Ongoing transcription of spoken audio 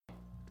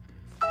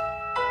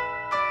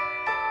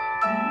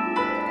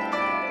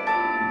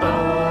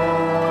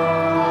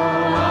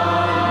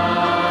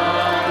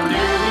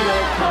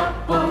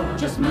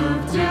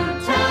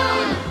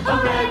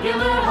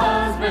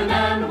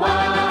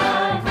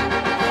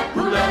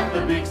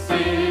left the big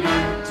city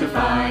to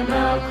find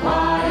a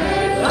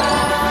quiet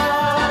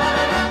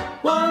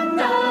life.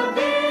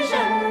 WandaVision.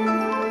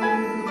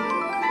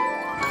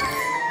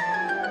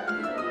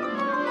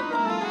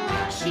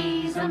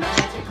 She's a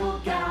magical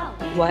gal.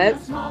 What?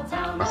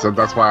 I said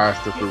that's why I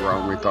asked if we were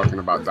only talking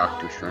about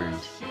Doctor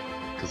Strange.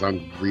 Because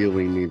I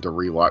really need to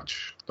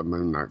rewatch the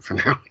Moon Knight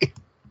finale.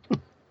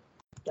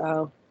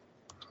 Oh.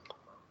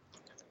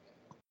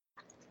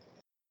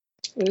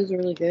 It was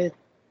really good.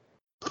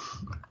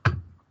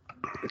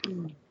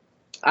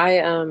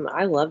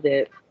 I loved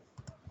it.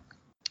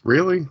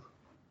 Really?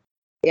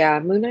 Yeah,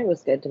 Moon Knight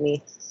was good to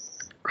me.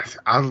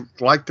 I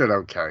liked it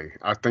okay.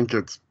 I think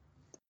it's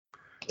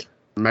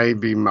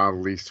maybe my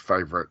least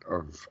favorite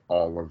of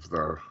all of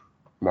the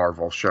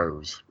Marvel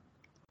shows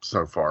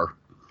so far.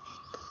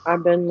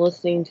 I've been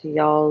listening to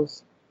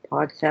y'all's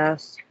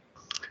podcast.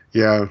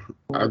 Yeah,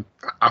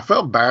 I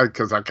felt bad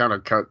because I kind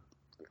of cut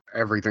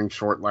everything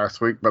short last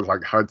week, but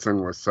like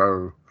Hudson was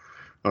so,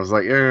 I was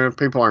like, yeah,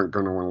 people aren't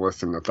going to want to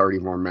listen to 30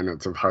 more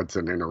minutes of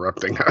Hudson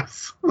interrupting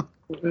us.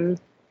 Mm-hmm.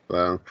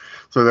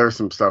 So there's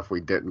some stuff we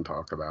didn't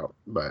talk about,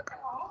 but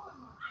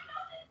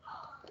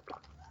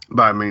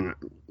I mean,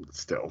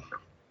 still.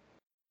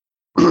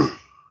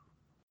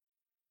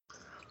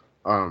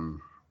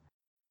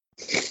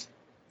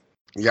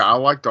 Yeah, I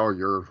liked all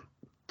your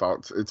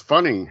thoughts. It's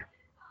funny.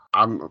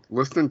 I'm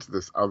listening to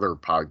this other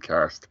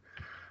podcast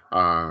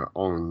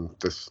on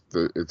this.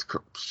 It's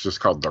just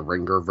called the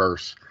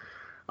Ringerverse,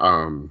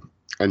 and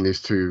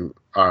these two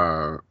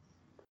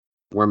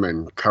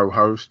women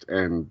co-host,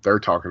 and they're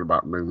talking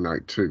about Moon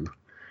Knight too,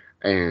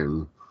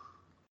 and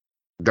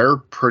they're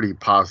pretty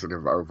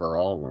positive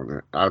overall on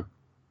it. I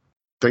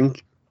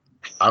think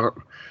I'm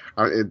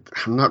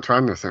not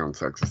trying to sound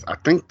sexist. I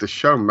think the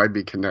show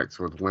maybe connects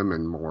with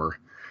women more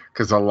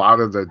because a lot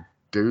of the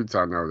dudes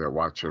I know that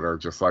watch it are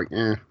just like,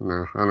 no,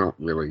 I don't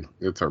really.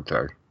 It's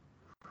okay.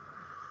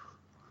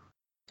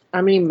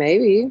 I mean,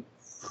 maybe.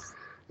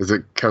 Is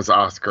it because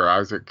Oscar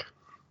Isaac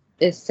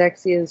is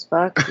sexy as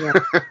fuck? Yeah.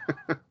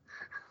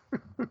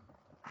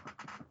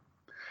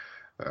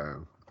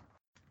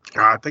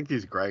 I think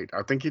he's great.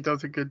 I think he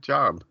does a good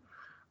job.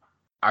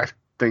 I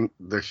think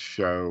the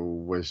show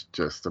was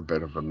just a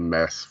bit of a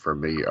mess for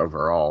me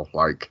overall.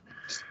 Like,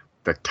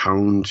 the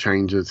tone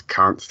changes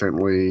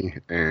constantly,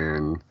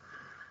 and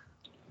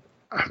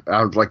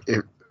I was like,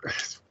 it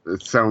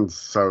sounds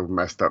so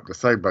messed up to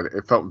say, but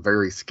it felt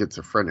very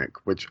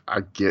schizophrenic, which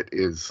I get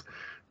is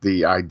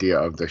the idea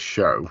of the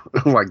show.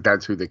 Like,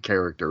 that's who the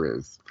character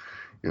is.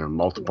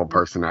 Multiple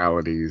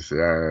personalities.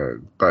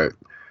 But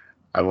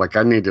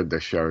I needed the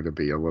show to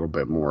be a little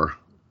bit more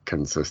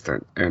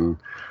consistent. And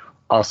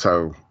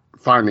also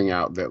finding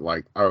out that,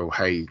 like, oh,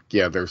 hey,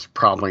 yeah, there's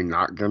probably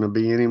not going to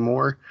be any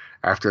more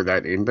after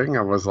that ending.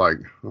 I was like,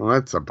 well,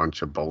 that's a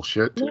bunch of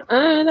bullshit.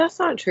 That's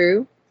not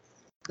true.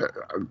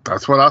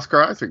 That's what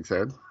Oscar Isaac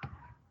said.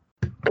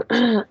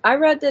 I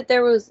read that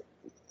there was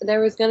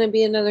going to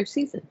be another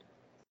season.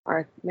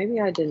 Or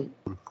maybe I didn't.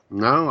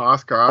 No,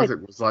 Oscar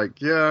Isaac was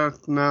like, yeah,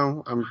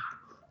 no, I'm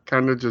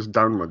kind of just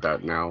done with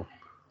that now.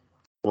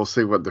 We'll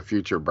see what the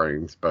future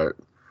brings, but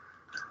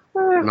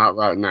not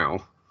right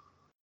now.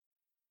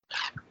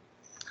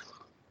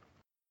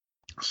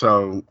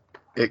 So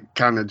it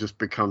kind of just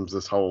becomes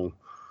this whole,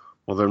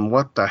 well, then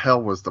what the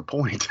hell was the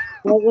point?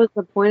 What was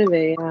the point of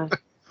it? Yeah.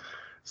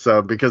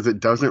 So because it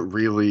doesn't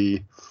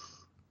really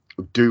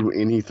do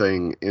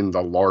anything in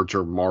the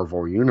larger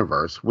Marvel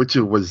universe, which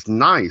it was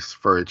nice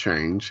for a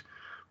change,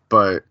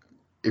 but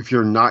if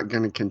you're not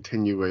going to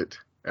continue it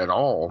at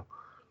all,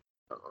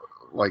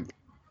 like,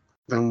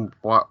 then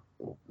why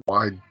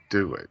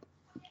do it?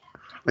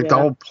 Like, the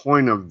whole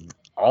point of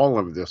all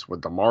of this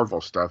with the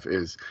Marvel stuff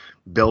is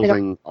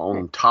building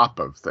on top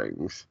of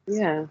things.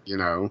 Yeah.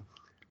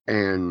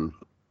 And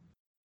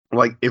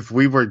like, if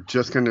we were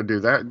just going to do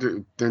that,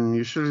 dude, then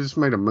you should have just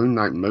made a Moon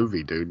Knight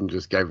movie, dude, and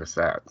just gave us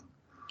that.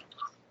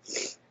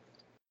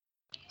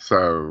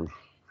 So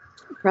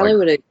probably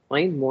would have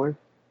explained more.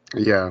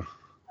 Yeah.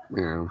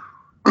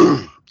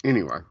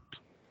 Anyway,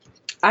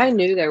 I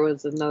knew there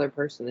was another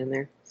person in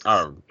there.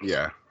 Oh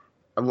yeah.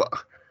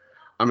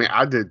 I mean,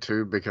 I did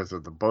too because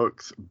of the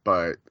books,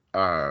 but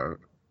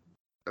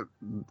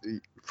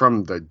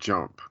from the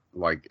jump,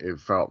 like, it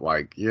felt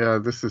like, yeah,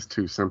 this is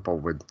too simple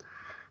with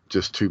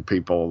just two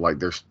people. Like,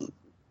 there's,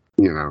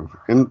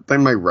 and they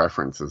made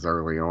references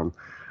early on.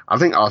 I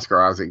think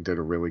Oscar Isaac did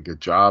a really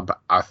good job.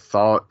 I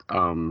thought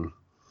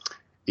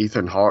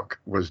Ethan Hawke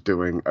was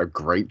doing a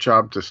great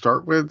job to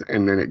start with,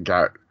 and then it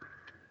got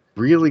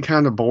really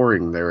kind of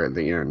boring there at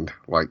the end.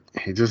 Like,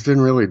 he just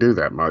didn't really do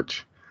that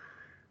much.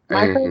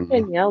 Michael and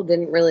Danielle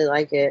didn't really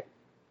like it.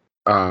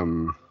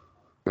 No.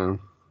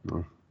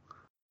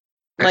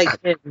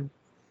 Like him.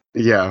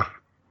 Yeah.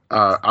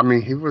 I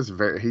mean, he was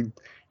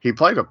he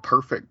played a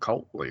perfect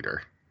cult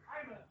leader.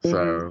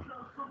 So,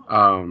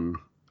 and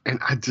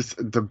I just,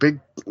 the big,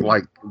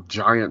 like,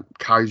 giant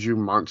kaiju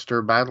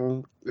monster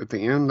battle at the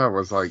end, I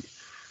was like,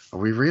 are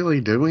we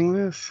really doing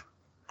this?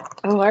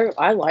 Oh,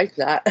 I like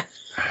that.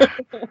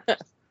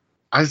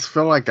 I just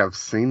feel like I've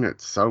seen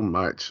it so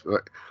much.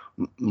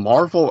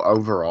 Marvel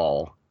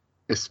overall,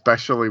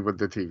 especially with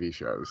the TV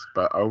shows,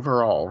 but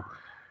overall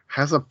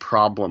has a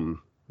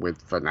problem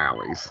with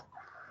finales.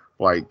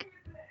 Like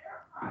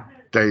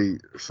Casey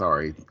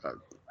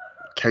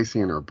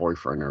and her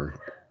boyfriend are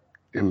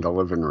in the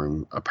living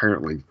room,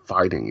 apparently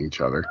fighting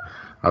each other.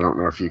 I don't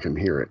know if you can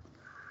hear it.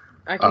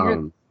 I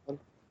can hear.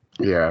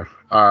 Yeah.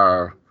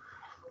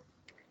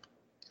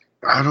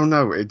 I don't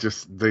know. It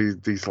just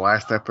these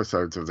last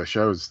episodes of the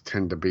shows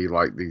tend to be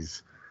like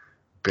these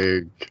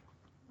big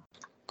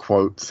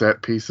quote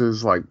set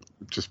pieces, like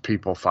just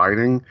people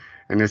fighting,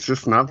 and it's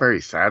just not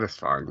very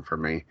satisfying for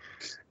me.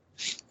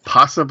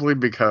 Possibly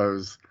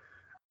because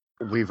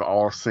we've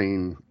all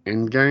seen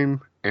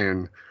Endgame,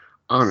 and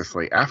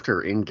honestly,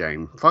 after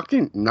Endgame,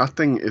 fucking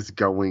nothing is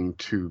going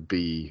to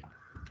be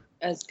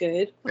As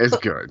good. as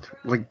good.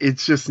 Like, it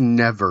just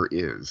never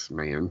is,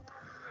 man.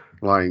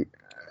 Like,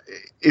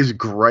 as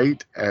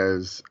great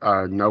as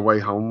No Way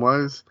Home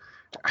was,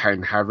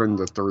 and having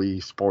the three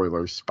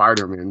spoilers,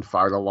 Spider-Man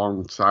fight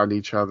alongside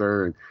each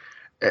other, and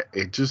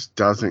it just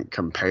doesn't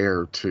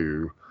compare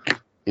to,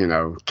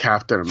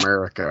 Captain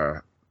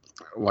America,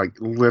 like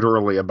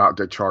literally about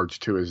to charge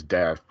to his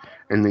death,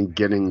 and then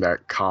getting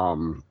that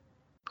calm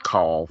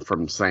call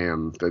from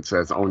Sam that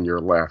says on your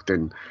left,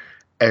 and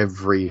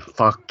every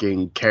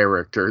fucking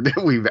character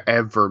that we've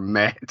ever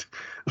met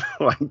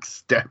like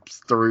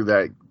steps through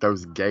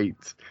those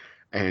gates,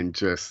 and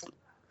just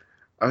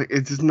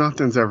it's just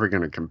nothing's ever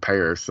going to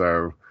compare.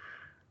 So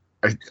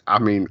I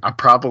mean, I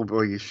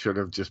probably should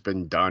have just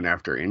been done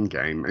after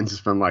Endgame and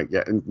just been like,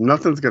 yeah,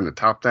 nothing's going to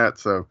top that,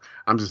 so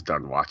I'm just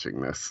done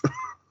watching this.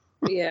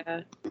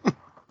 Yeah.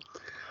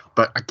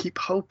 But I keep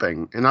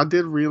hoping, and I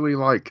did really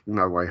like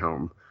No Way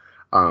Home.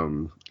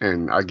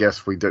 And I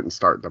guess we didn't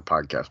start the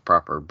podcast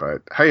proper,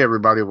 but hey,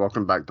 everybody,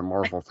 welcome back to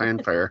Marvel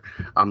Fanfare.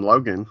 I'm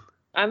Logan.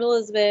 I'm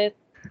Elizabeth.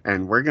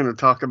 And we're going to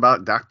talk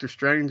about Doctor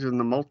Strange and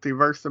the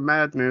Multiverse of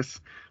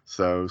Madness.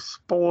 So,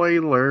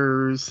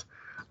 spoilers.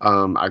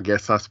 I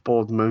guess I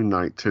spoiled Moon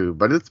Knight too,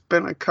 but it's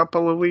been a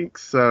couple of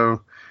weeks, so,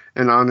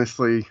 and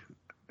honestly,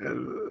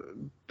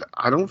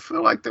 I don't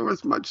feel like there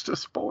was much to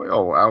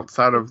spoil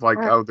outside of like,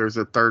 oh, there's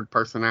a third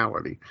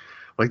personality.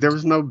 Like, there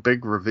was no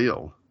big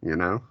reveal,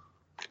 Yeah.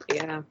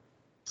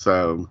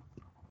 So,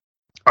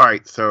 all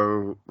right,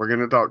 so we're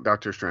going to talk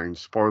Doctor Strange.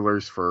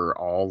 Spoilers for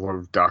all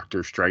of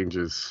Doctor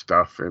Strange's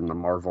stuff in the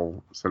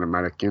Marvel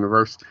Cinematic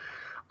Universe.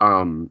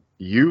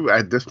 You,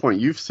 at this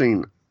point, you've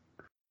seen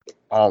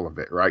all of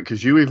it, right?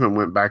 Because you even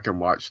went back and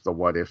watched the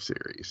What If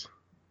series.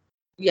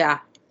 Yeah.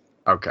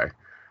 Okay.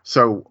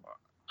 So,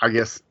 I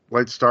guess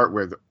let's start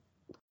with,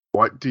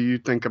 what do you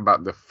think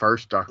about the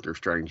first Doctor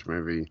Strange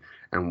movie,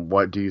 and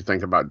what do you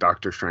think about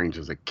Doctor Strange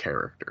as a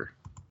character?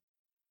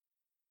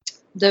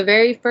 The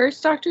very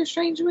first Doctor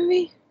Strange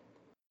movie?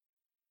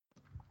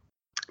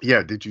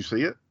 Yeah, did you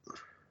see it?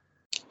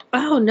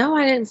 Oh, no,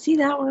 I didn't see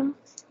that one.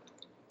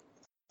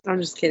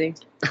 I'm just kidding.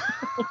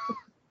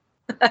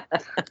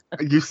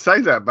 You say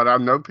that, but I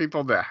know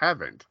people that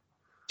haven't.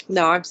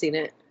 No, I've seen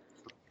it.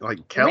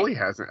 Like, Kelly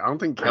hasn't. I don't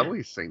think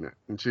Kelly's seen it.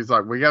 And she's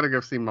like, we got to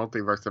go see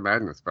Multiverse of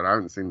Madness, but I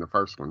haven't seen the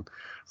first one.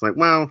 It's like,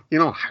 well, you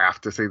don't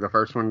have to see the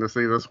first one to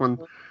see this one,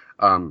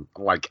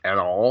 like, at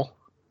all.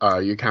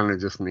 You kind of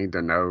just need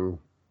to know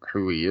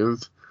who he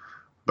is.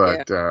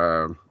 But,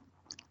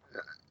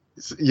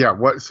 yeah,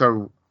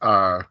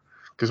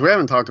 because we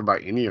haven't talked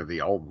about any of the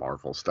old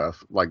Marvel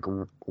stuff. Like,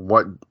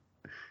 what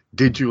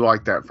did you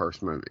like that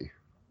first movie?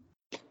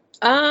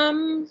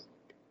 I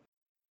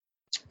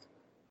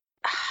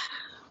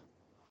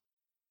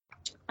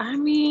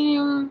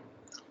mean,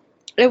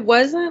 it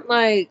wasn't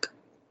like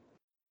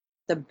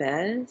the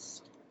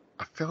best.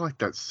 I feel like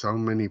that's so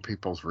many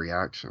people's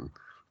reaction.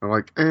 They're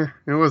like, it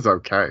was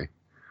okay.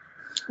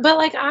 But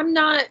like, I'm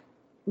not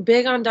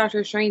big on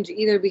Doctor Strange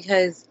either,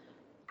 because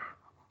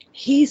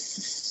he's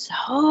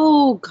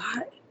so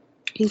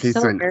he's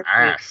so an arrogant.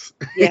 ass.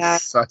 Yeah.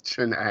 He's such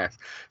an ass.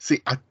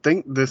 See, I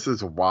think this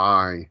is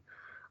why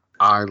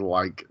I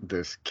like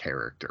this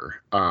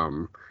character.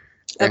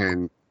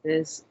 And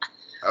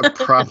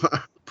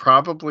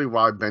probably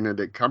why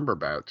Benedict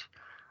Cumberbatch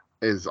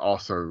is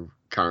also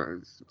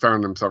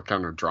found himself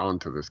kind of drawn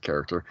to this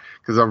character,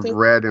 because I've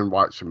read and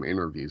watched some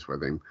interviews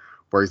with him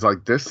where he's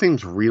like, this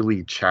seems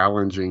really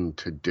challenging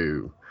to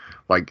do,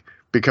 like,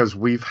 because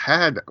we've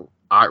had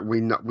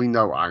we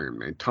know Iron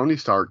Man. Tony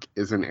Stark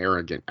is an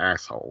arrogant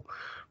asshole,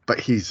 but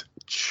he's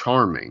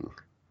charming.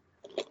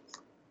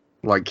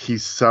 Like,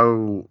 he's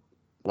so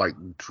like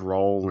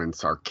droll and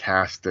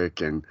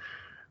sarcastic, and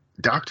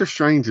Doctor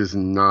Strange is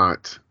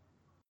not,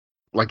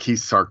 like,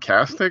 he's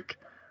sarcastic.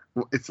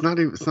 It's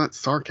not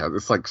sarcasm.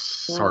 It's like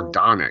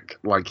sardonic.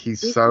 Like,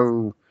 he's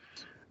so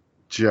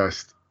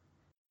just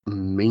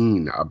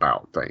mean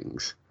about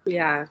things.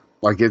 Yeah.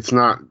 Like, it's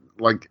not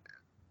like,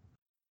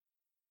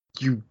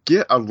 you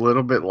get a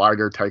little bit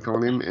lighter take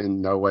on him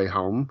in No Way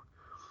Home,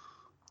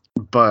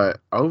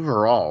 but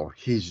overall,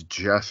 he's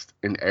just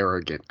an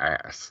arrogant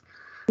ass.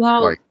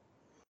 Well, like,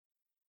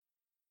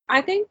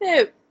 I think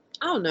that,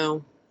 I don't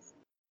know.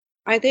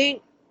 I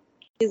think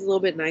he's a little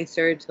bit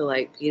nicer to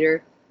like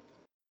Peter.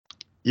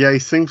 Yeah, he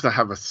seems to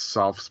have a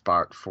soft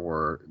spot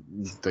for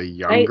the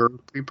younger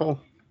people.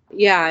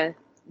 Yeah,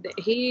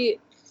 he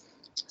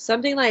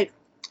something like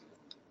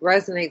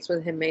resonates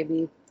with him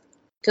maybe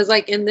because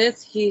like in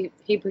this he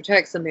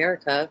protects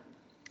America.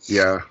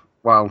 Yeah.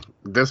 Well,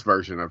 this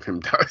version of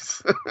him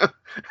does.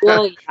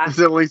 Well, yeah. There's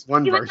at least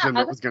one Even version the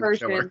that was going to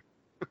kill her.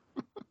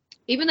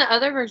 Even the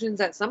other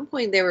versions, at some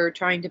point, they were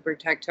trying to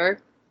protect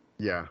her.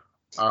 Yeah.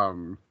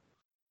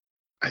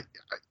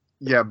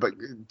 Yeah, but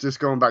just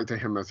going back to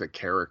him as a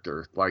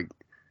character, like,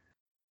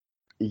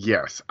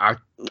 yes, I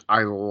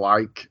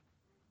like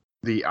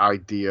the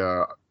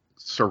idea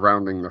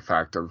surrounding the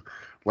fact of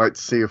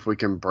let's see if we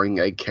can bring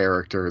a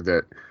character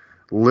that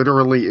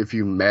literally, if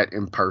you met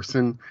in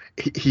person,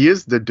 he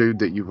is the dude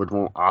that you would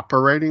want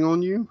operating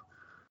on you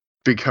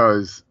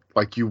because,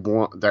 like, you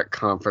want that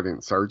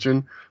confident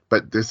surgeon.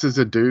 But this is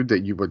a dude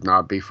that you would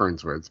not be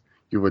friends with.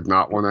 You would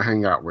not want to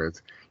hang out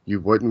with.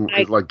 You wouldn't,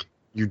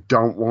 you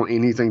don't want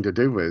anything to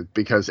do with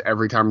because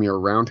every time you're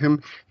around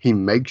him, he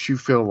makes you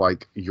feel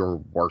like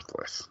you're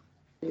worthless.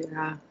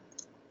 Yeah.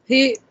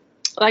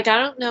 I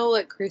don't know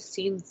what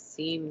Christine's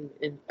seen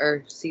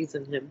or sees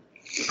in him.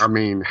 I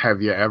mean,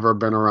 have you ever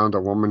been around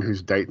a woman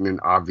who's dating an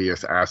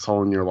obvious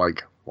asshole and you're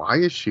like, why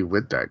is she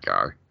with that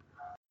guy?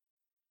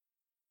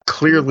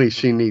 Clearly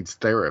she needs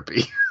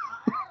therapy.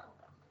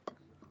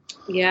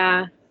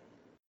 Yeah.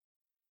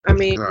 I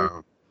mean,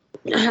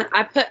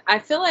 I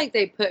feel like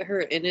they put her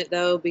in it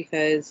though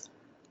because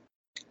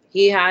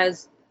he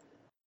has,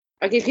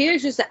 like, if he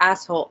was just an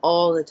asshole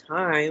all the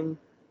time,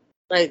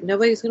 like,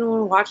 nobody's gonna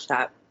want to watch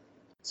that.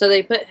 So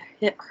they put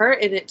her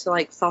in it to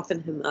like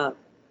soften him up.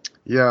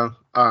 Yeah.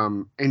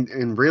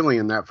 And really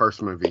in that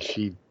first movie,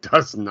 she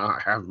does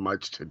not have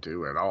much to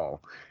do at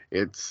all.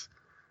 It's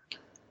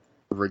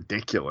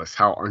ridiculous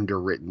how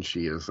underwritten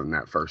she is in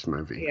that first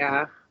movie.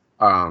 Yeah.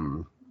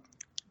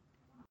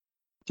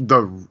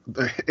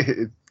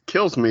 It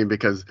kills me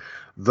because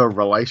the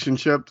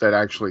relationship that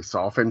actually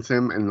softens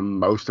him and the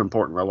most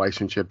important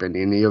relationship in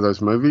any of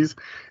those movies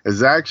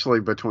is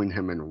actually between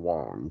him and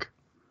Wong.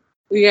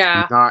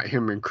 Yeah. Not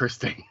him and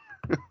Christine.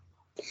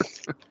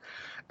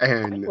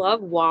 And I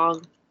love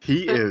Wong.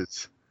 He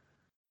is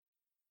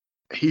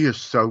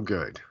so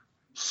good.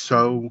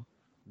 So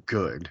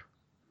good.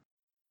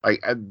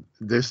 Like,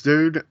 this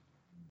dude,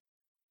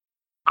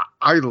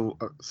 I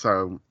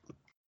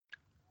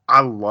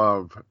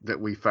love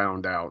that we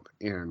found out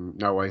in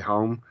No Way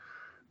Home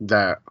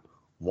that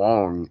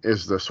Wong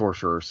is the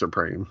Sorcerer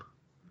Supreme.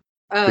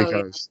 Oh,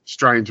 because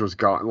Strange was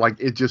gone. Like,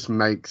 it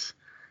makes,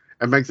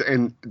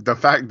 and the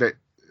fact that,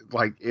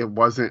 like, it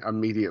wasn't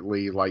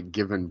immediately, like,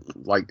 given,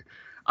 like,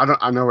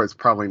 I know it's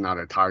probably not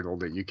a title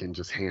that you can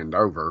just hand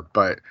over,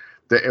 but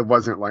that it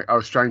wasn't like,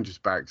 oh, Strange is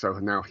back, so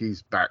now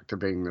he's back to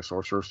being the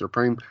Sorcerer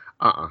Supreme.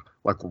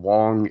 Like,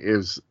 Wong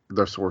is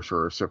the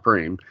Sorcerer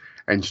Supreme,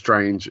 and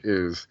Strange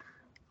is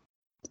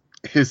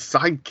his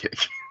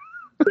sidekick.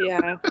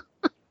 Yeah.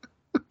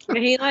 And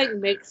he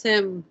makes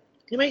fun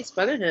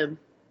of him.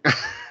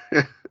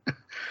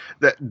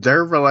 That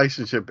their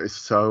relationship is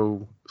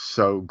so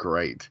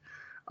great.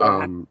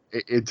 Yeah.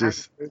 It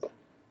just,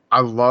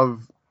 I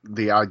love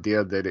the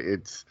idea that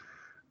it's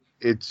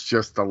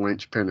just the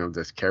linchpin of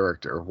this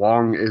character.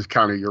 Wong is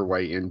kind of your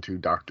way into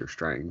Doctor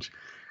Strange,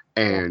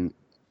 and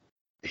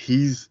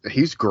he's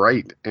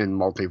great in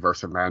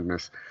Multiverse of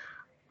Madness.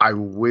 I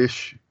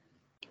wish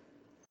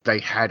they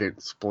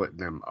hadn't split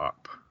them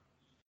up.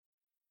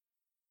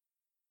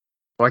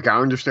 Like, I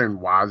understand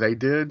why they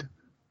did,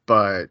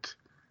 but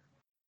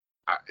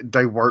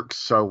they work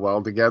so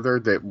well together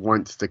that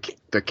once the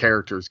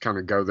characters kind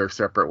of go their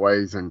separate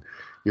ways, and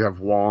you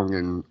have Wong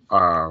and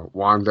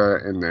Wanda,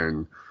 and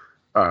then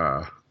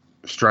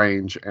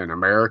Strange and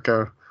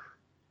America.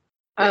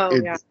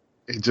 It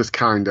just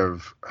kind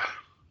of,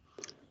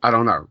 I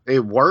don't know.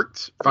 It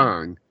worked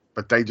fine,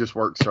 but they just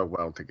worked so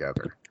well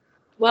together.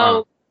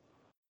 Well,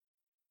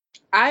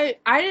 I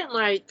didn't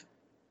like.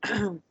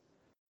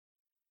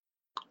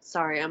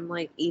 Sorry, I'm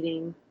like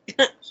eating.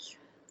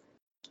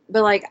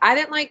 But like, I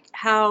didn't like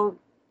how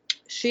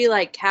she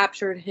like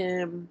captured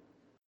him,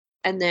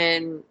 and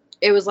then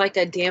it was like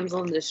a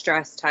damsel in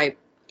distress type.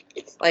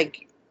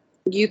 Like,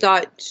 you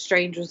thought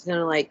Strange was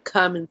gonna like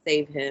come and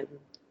save him,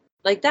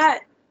 like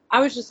that. I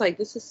was just like,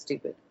 this is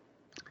stupid.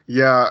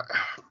 Yeah,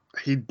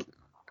 he.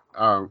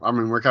 I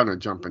mean, we're kind of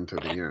jumping to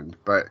the end,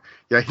 but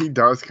yeah, he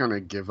does kind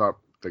of give up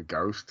the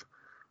ghost.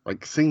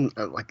 Seems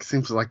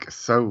like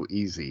so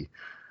easy.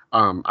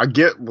 I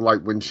get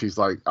like when she's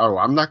like, "Oh,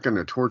 I'm not going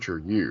to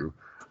torture you.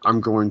 I'm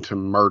going to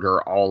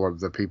murder all of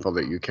the people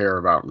that you care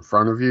about in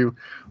front of you."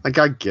 Like,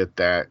 I get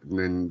that,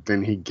 and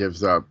then he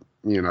gives up,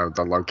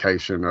 the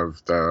location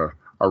of the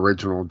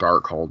original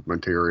Darkhold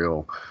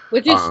material,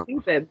 which is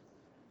stupid.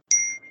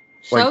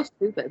 So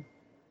stupid.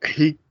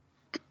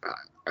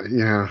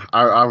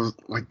 I was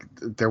like,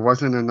 there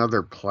wasn't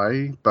another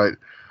play, but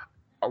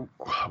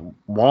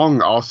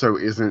Wong also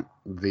isn't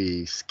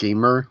the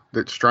schemer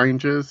that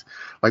Strange is.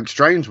 Like,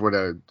 Strange would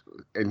have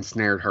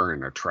ensnared her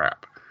in a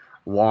trap.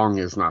 Wong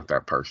is not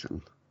that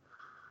person.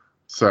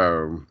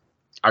 So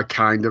I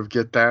kind of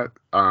get that.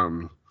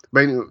 But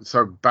anyway,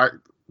 so back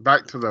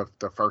to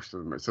the first of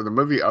the movie. So the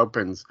movie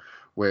opens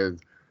with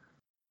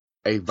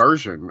a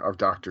version of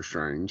Doctor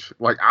Strange.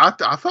 Like I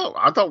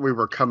thought we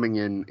were coming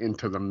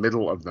into the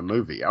middle of the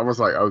movie. I was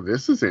like, oh,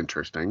 this is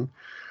interesting.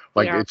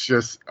 Like Yeah. it's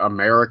just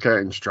America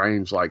and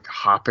Strange like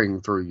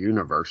hopping through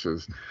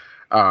universes.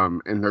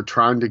 And they're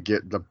trying to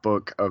get the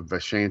Book of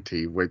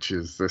Vishanti, which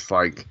is this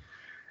like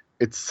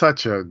it's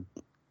such a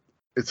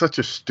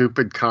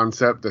stupid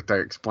concept that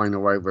they explain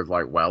away with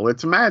like, well,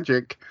 it's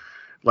magic.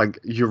 Like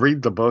you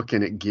read the book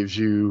and it gives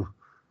you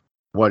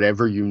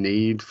whatever you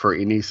need for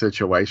any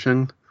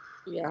situation.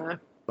 Yeah.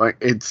 Like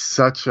it's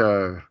such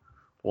a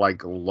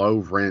like low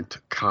rent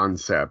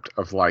concept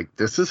of like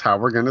this is how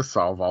we're going to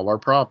solve all our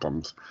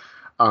problems.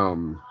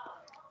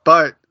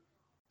 But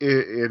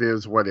it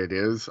is what it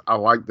is. I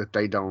like that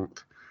they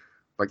don't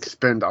like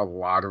spend a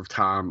lot of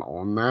time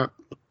on that.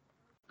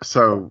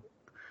 So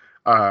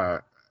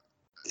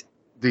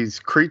these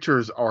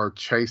creatures are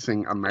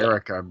chasing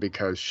America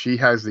because she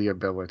has the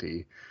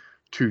ability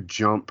to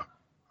jump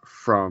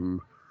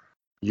from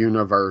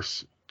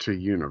universe to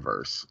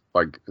universe,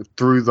 like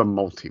through the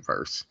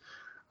multiverse.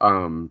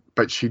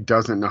 But she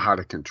doesn't know how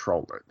to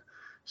control it.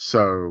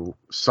 So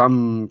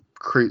some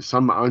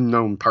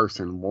unknown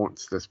person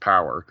wants this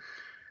power,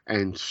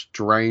 and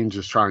Strange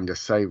is trying to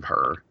save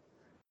her.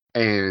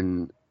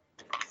 And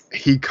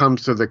he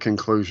comes to the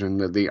conclusion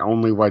that the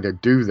only way to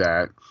do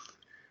that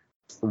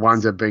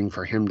winds up being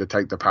for him to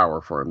take the power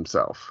for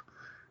himself,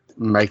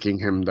 making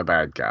him the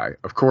bad guy.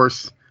 Of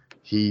course,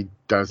 he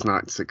does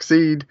not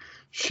succeed.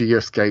 She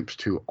escapes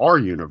to our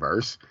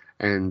universe,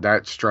 and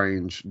that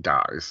Strange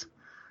dies.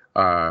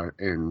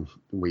 And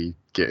we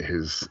get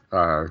his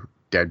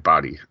dead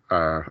body.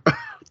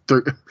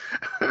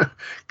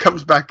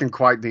 Comes back in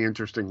quite the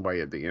interesting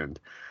way at the end.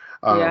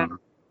 Yeah.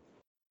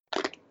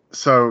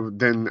 So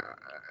then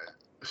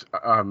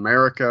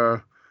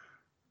America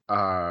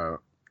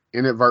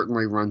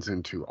inadvertently runs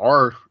into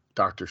our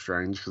Doctor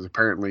Strange because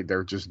apparently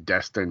they're just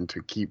destined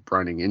to keep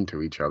running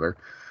into each other,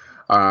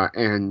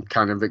 and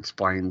kind of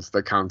explains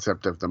the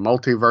concept of the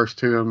multiverse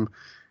to him.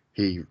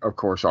 He, of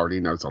course, already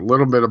knows a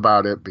little bit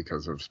about it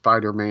because of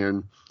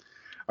Spider-Man.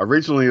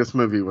 Originally, this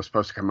movie was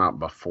supposed to come out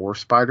before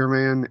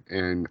Spider-Man,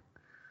 and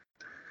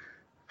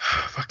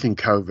fucking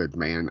COVID,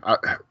 man.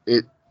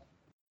 It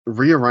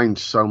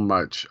rearranged so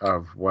much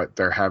of what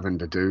they're having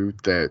to do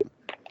that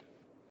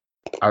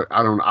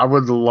I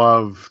would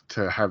love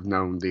to have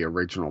known the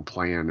original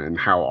plan and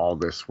how all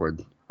this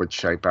would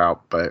shape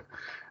out, but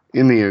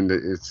in the end,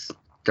 it's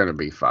going to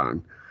be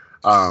fine.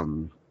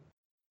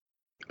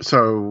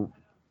 So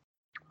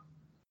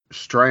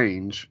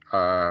Strange,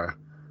 either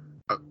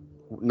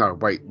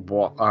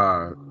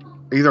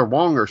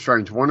Wong or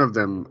Strange, one of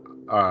them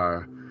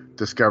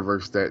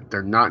discovers that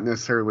they're not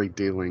necessarily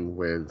dealing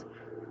with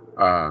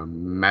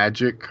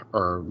magic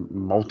or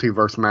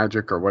multiverse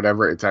magic or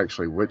whatever. It's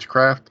actually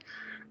witchcraft.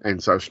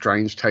 And so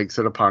Strange takes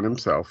it upon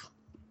himself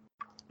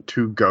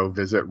to go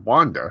visit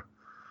Wanda,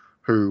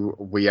 who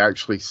we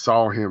actually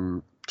saw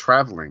him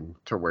traveling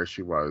to where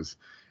she was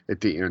at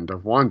the end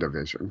of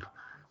WandaVision.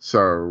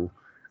 So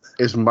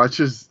as much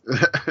as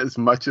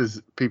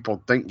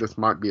people think this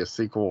might be a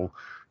sequel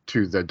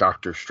to the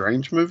Doctor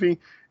Strange movie,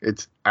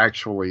 it's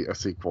actually a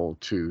sequel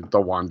to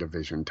the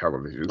WandaVision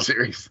television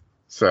series.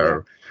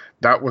 So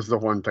that was the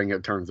one thing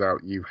it turns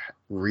out you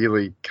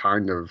really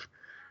kind of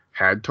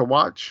had to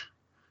watch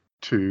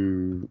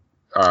to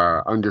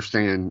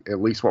understand at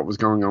least what was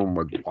going on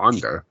with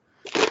Wanda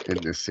in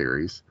this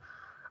series.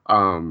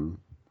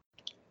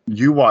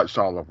 You watched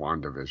all of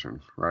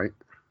WandaVision, right?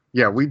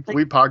 Yeah, we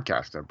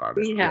podcasted about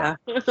it. Yeah.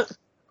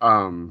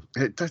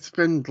 That's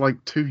been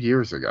like 2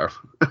 years ago.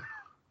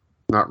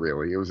 Not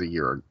really. It was a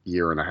year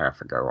and a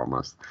half ago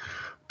almost.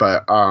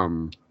 But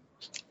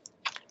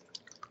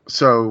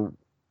so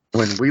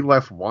when we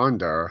left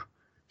Wanda,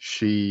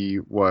 she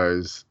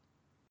was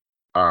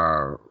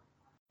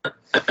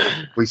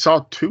we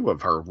saw two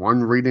of her,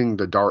 one reading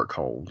the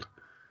Darkhold,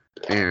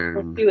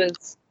 and She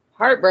was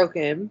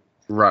heartbroken.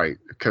 right,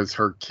 because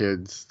her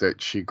kids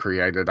that she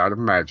created out of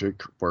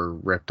magic were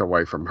ripped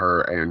away from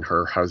her, and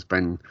her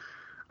husband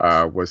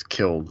was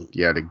killed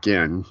yet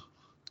again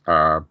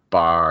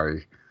by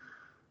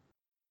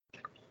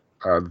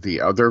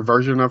the other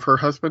version of her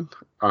husband.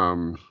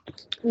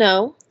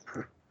 No.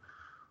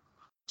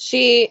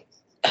 He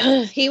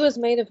was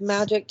made of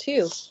magic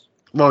too.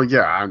 Well,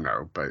 yeah, I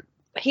know, but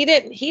He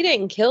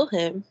didn't kill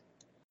him.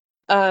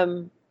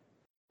 It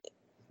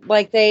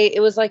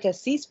was like a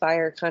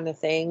ceasefire kind of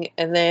thing,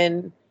 and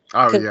then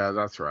yeah,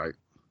 that's right.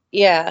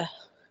 yeah,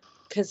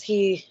 because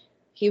he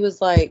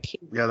was like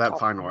That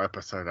final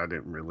episode I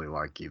didn't really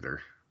like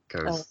either,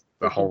 because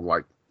the okay. whole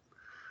like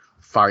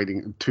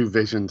fighting, two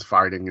visions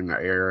fighting in the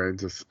air, it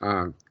just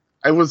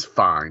it was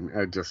fine.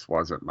 It just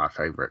wasn't my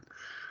favorite.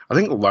 I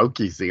think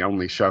Loki's the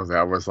only show that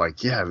I was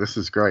like, yeah, this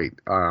is great.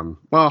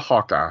 Well,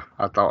 Hawkeye.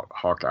 I thought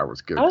Hawkeye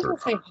was good. I was gonna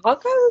say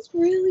Hawkeye was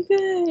really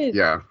good.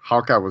 Yeah,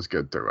 Hawkeye was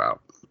good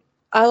throughout.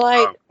 I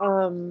like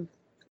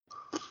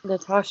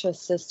Natasha's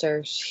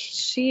sister.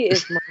 She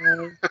is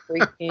my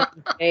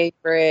freaking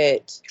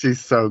favorite. She's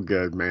so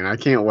good, man. I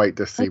can't wait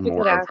to see Such a good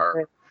more of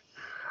her.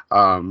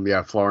 actress.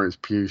 Yeah, Florence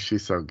Pugh,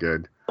 she's so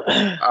good.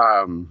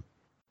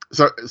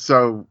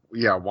 So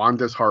yeah,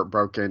 Wanda's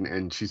heartbroken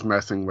and she's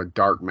messing with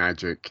dark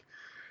magic.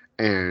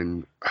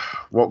 And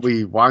what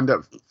we wind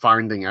up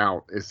finding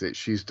out is that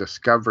she's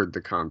discovered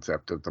the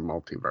concept of the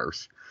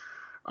multiverse.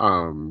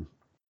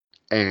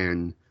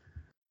 And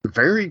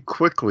very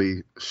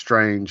quickly,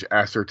 Strange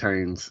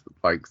ascertains,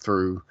 like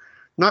through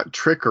not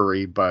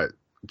trickery, but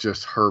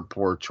just her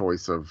poor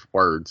choice of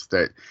words,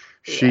 that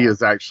she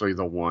is actually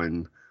the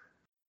one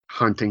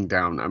hunting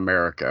down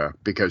America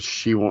because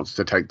she wants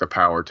to take the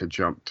power to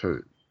jump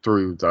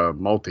through the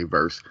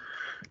multiverse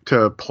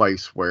to a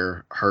place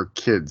where her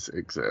kids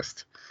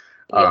exist.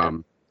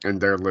 And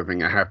they're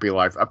living a happy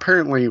life,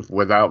 apparently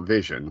without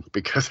Vision,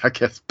 because I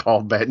guess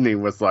Paul Bettany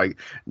was like,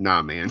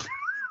 nah, man.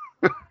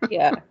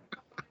 Yeah.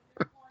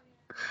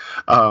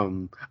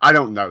 I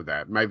don't know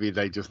that. Maybe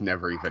they just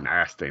never even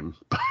asked him.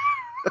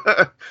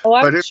 I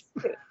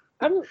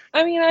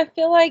mean, I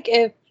feel like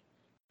if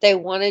they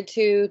wanted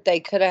to, they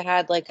could have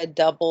had like a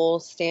double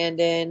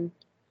stand-in.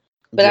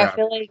 But I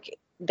feel like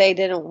they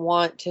didn't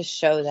want to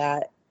show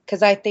that.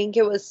 Because I think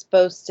it was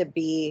supposed to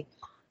be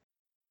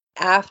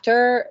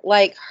after,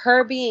 like,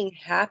 her being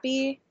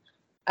happy.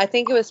 I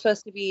think it was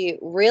supposed to be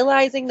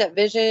realizing that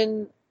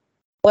Vision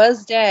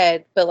was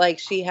dead, but, like,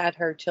 she had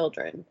her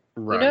children.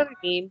 Right. You know what I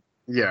mean?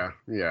 Yeah,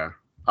 yeah.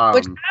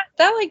 Which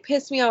that like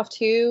pissed me off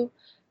too,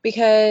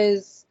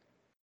 because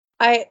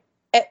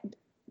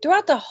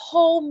throughout the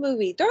whole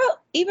movie,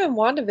 throughout even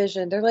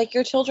WandaVision, they're like,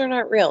 your children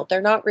aren't real.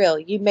 They're not real.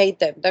 You made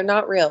them. They're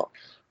not real.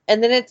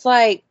 And then it's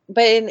like,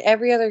 but in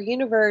every other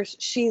universe,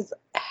 she's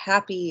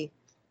happy.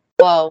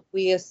 Well,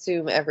 we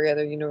assume every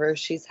other universe,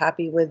 she's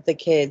happy with the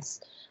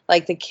kids.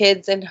 Like the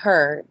kids and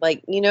her.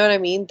 Like, you know what I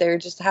mean? They're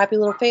just a happy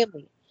little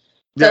family.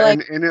 So, yeah,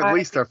 like, in at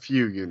least a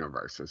few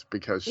universes,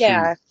 because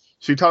yeah.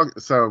 she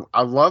talks. So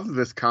I love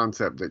this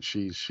concept that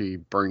she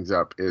brings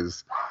up,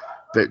 is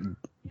that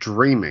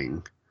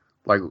dreaming,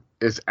 like,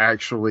 is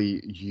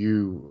actually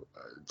you,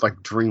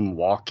 like, dream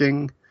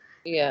walking.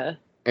 Yeah.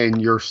 And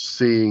you're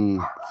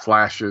seeing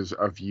flashes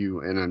of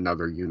you in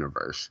another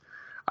universe.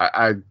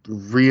 I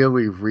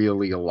really,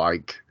 really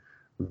like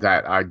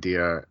that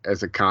idea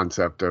as a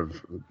concept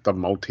of the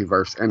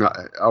multiverse and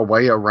a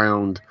way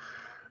around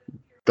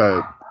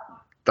the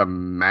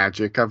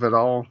magic of it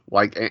all.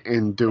 Like,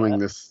 in doing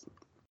this,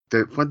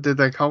 what did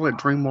they call it?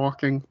 Dream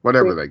walking?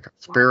 Whatever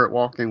spirit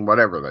walking,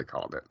 whatever they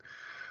called it.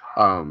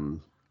 I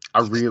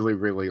really,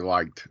 really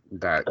liked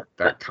that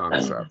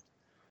concept.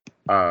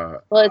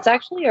 Well, it's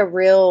actually a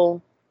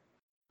real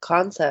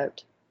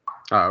concept.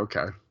 Oh,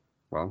 okay.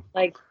 Well,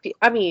 like,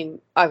 I mean,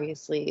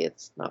 obviously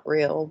it's not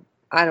real.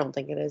 I don't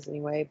think it is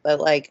anyway, but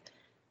like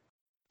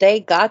they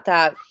got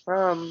that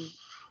from,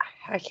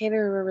 I can't even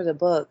remember the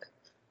book.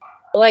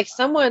 But like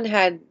someone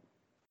had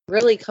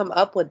really come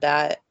up with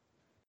that,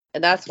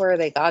 and that's where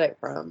they got it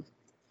from.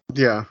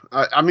 Yeah,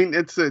 I mean,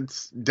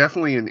 it's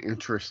definitely an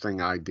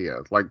interesting idea.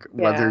 Like,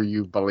 whether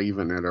you believe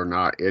in it or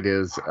not, it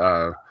is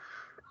an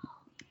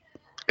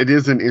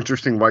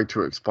interesting way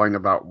to explain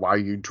about why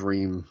you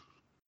dream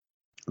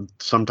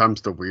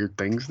sometimes the weird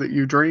things that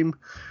you dream.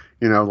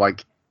 You know,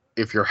 like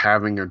if you're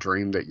having a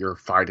dream that you're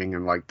fighting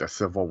in like the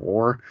Civil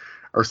War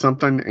or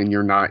something, and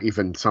you're not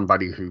even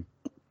somebody who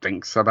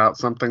thinks about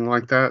something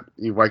like that,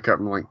 you wake up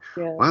and like,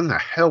 why in the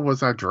hell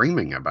was I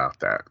dreaming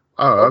about that?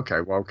 Oh, okay.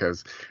 Well,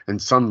 because in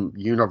some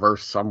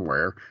universe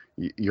somewhere,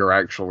 you're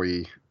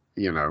actually,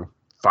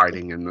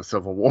 fighting in the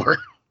Civil War.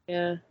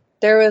 Yeah.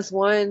 There was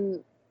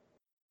one,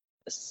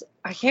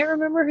 I can't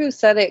remember who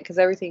said it because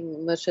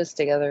everything mushes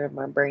together in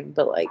my brain,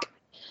 but like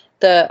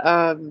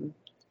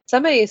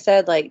somebody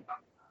said, like,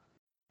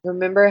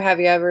 remember, have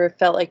you ever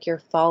felt like you're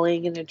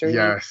falling in a dream?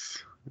 Yes.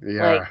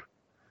 Yeah. Like,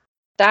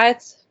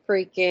 that's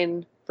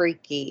freaking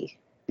freaky.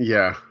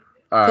 Yeah.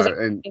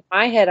 And in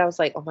my head, I was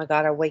like, oh my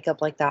God, I wake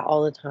up like that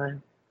all the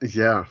time.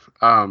 Yeah.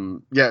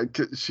 Yeah,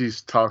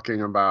 she's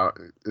talking about,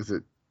 is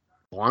it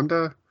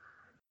Wanda?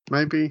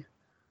 Maybe?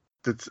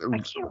 I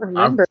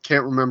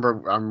can't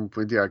remember. I'm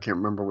with you. I can't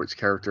remember which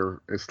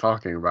character is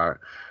talking about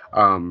it.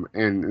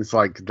 And it's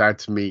like,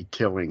 that's me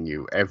killing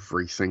you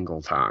every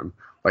single time.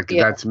 Like,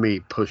 that's me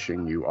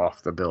pushing you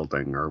off the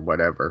building or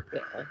whatever.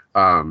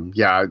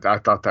 Yeah. I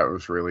thought that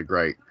was really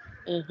great.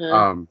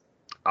 Mm-hmm.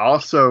 I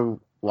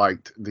also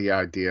liked the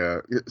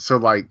idea. So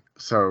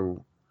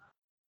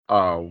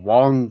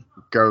Wong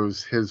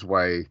goes his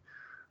way.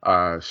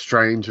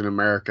 Strange and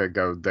America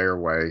go their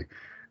way,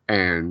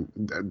 and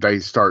they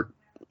start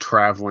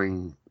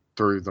traveling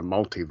through the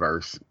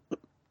multiverse,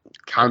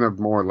 kind of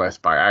more or less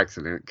by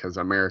accident, because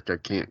America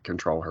can't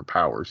control her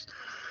powers.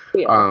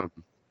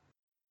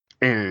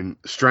 And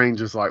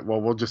Strange is like,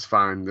 well, we'll just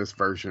find this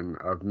version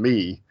of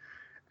me.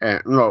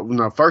 And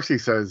no, first he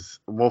says,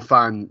 we'll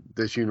find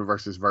this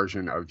universe's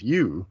version of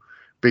you,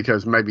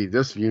 because maybe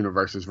this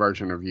universe's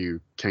version of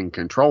you can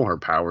control her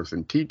powers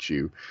and teach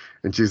you.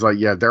 And she's like,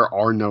 yeah, there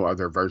are no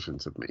other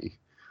versions of me.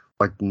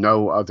 like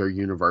no other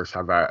universe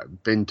have I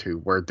been to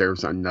where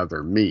there's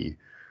another me.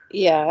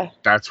 Yeah.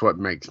 That's what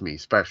makes me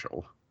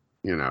special,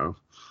 you know.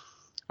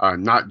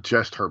 Not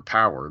just her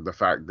power, the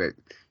fact that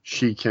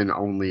she can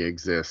only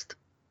exist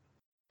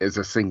is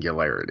a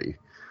singularity.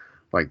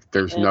 Like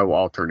there's Yeah. no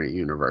alternate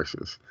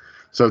universes.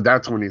 So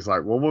that's when he's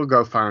like, well, we'll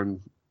go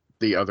find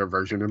the other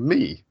version of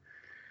me.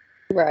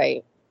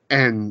 Right.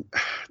 And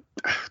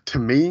to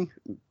me,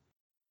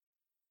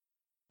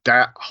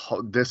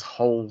 this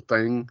whole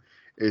thing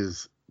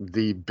is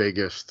the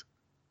biggest,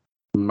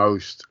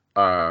 most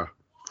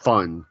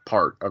fun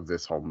part of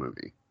this whole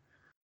movie.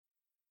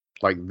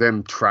 Like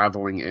them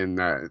traveling in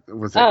that,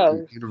 was it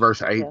Oh,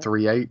 Universe yeah.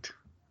 838?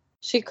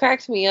 She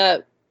cracks me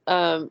up.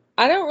 I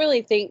don't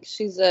really think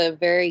she's a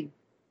very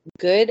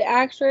good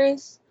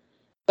actress,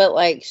 but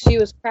like she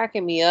was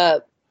cracking me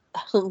up.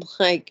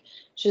 Like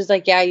she was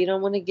like, "Yeah, you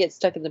don't want to get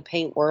stuck in the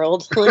paint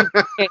world, like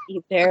you can't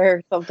eat there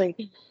or something."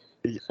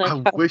 I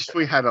Like, wish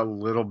we had a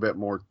little bit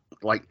more,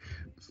 like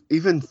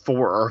even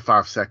 4 or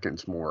 5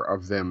 seconds more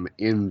of them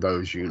in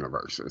those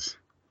universes.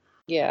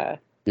 yeah,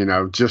 You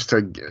know, just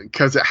to,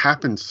 because it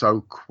happens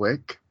so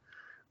quick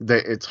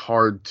that it's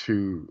hard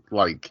to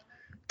like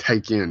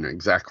take in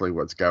exactly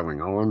what's going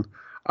on.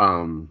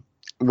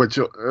 Which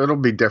it'll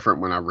be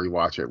different when I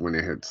rewatch it when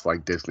it hits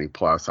like Disney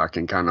Plus. I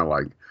can kind of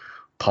like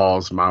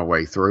pause my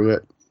way through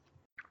it.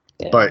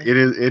 But yeah.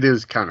 it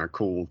is kind of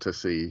cool to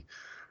see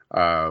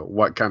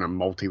what kind of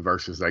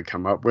multiverses they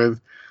come up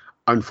with.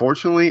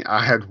 Unfortunately,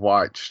 I had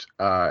watched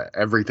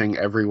Everything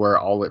Everywhere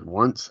All at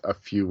Once a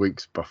few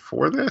weeks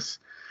before this,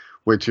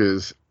 which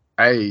is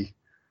a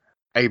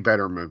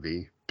better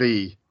movie,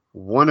 B,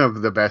 one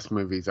of the best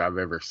movies I've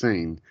ever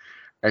seen,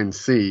 and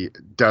C,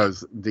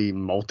 does the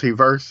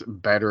multiverse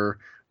better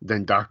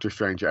than Doctor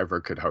Strange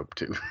ever could hope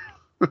to.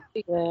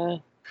 Yeah.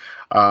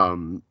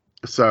 Um,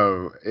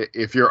 so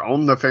if you're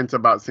on the fence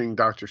about seeing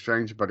Doctor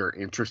Strange but are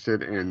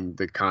interested in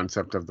the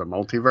concept of the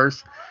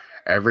multiverse,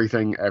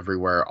 Everything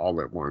Everywhere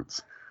All at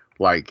Once.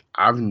 Like,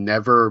 I've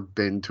never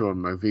been to a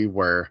movie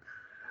where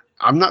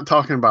I'm not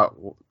talking about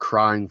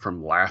crying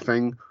from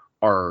laughing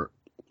or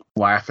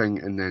laughing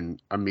and then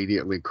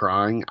immediately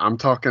crying. I'm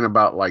talking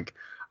about like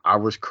I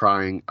was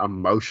crying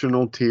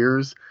emotional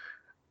tears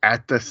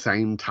at the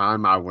same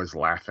time I was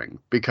laughing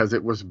because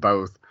it was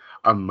both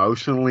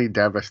emotionally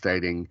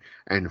devastating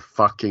and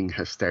fucking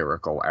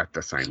hysterical at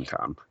the same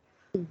time.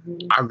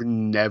 Mhm. I've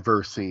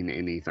never seen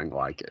anything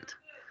like it.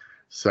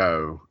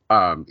 So,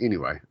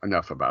 anyway,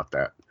 enough about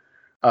that.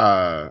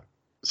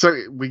 So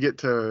we get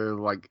to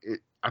like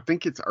I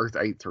think it's Earth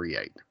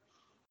 838,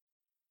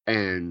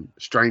 and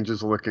Strange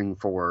is looking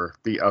for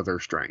the other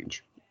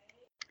Strange.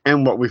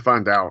 And what we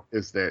find out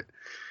is that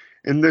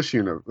in this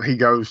universe, he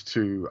goes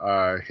to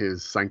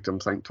his Sanctum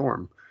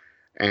Sanctorum,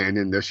 and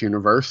in this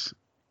universe,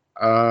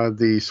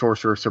 the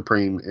Sorcerer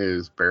Supreme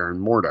is Baron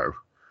Mordo,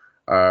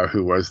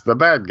 who was the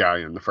bad guy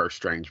in the first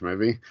Strange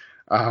movie.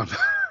 Um,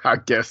 I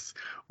guess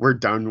we're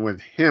done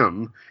with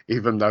him,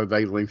 even though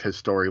they leave his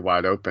story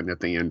wide open at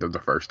the end of the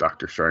first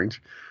Doctor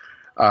Strange.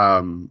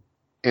 Um,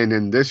 and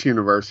in this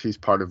universe, he's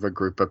part of a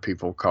group of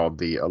people called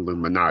the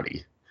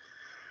Illuminati.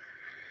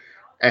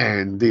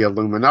 And the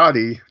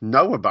Illuminati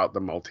know about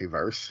the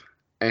multiverse.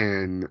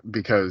 And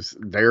because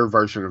their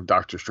version of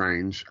Doctor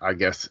Strange, I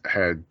guess,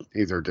 had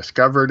either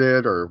discovered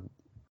it or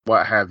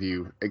what have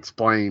you,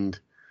 explained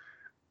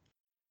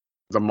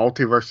the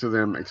multiverse to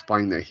them,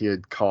 explained that he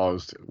had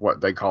caused what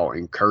they call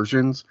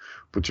incursions,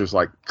 which is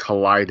like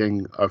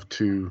colliding of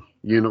two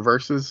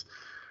universes,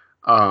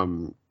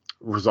 um,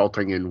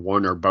 resulting in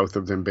one or both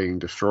of them being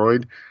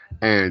destroyed.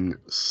 And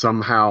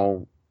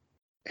somehow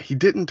he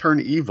didn't turn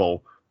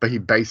evil, but he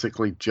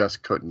basically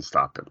just couldn't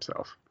stop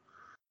himself.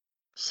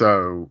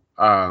 So,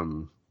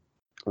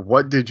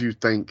 what did you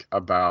think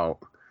about?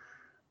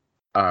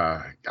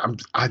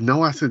 I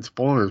know I said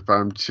spoilers, but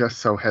I'm just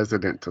so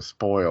hesitant to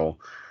spoil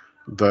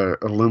the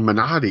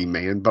Illuminati,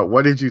 man. But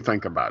what did you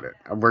think about it?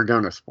 We're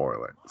gonna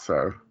spoil it,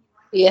 so.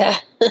 Yeah.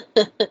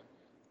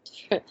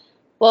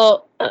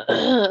 Well,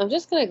 I'm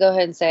just gonna go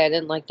ahead and say I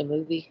didn't like the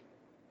movie.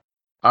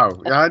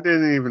 Oh, yeah, I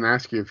didn't even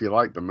ask you if you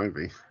liked the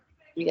movie.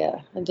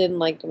 Yeah, I didn't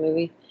like the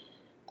movie.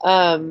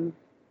 Um,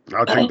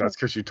 I think that's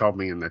because you told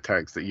me in the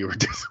text that you were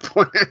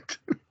disappointed.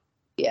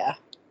 yeah.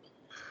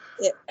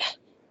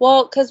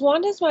 Well, because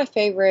Wanda's my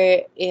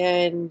favorite,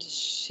 and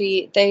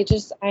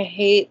I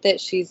hate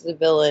that she's the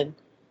villain,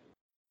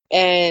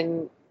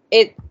 and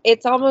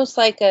it's almost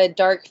like a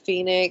Dark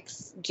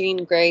Phoenix,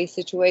 Jean Grey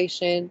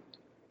situation.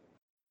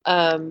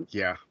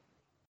 Yeah,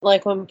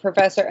 Like when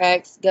Professor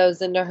X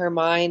goes into her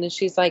mind, and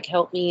she's like,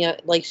 "Help me!"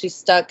 Like she's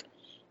stuck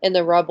in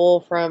the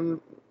rubble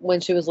from when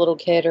she was a little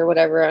kid or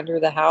whatever under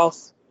the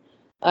house.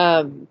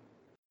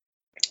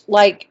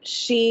 Like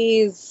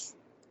she's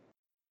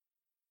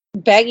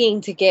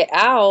begging to get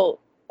out,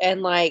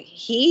 and like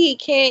he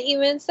can't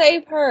even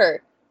save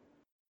her,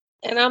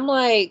 and I'm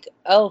like,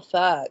 oh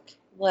fuck,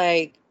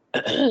 like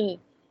this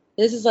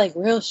is like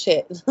real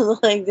shit.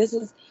 Like this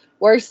is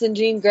worse than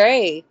Jean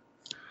Grey.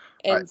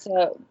 I, And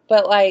so,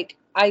 but like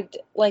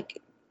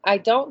I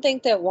don't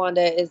think that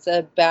Wanda is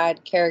a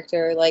bad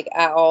character, like,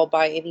 at all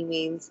by any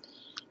means.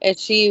 And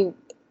she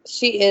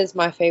is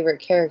my favorite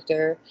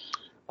character.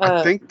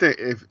 I think that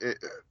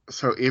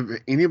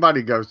if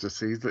anybody goes to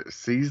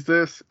sees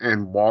this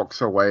and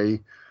walks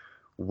away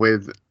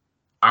with,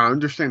 I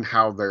understand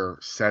how they're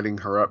setting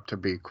her up to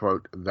be,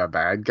 quote, the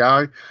bad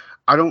guy.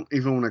 I don't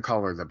even want to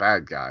call her the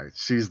bad guy.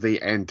 She's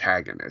the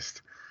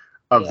antagonist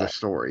of the Yeah.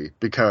 story,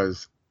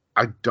 because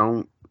I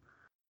don't.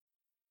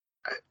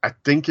 I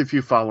think if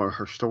you follow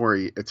her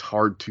story, it's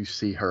hard to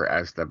see her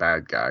as the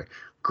bad guy.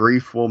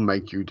 Grief will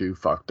make you do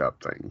fucked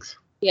up things.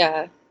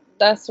 Yeah.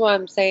 That's what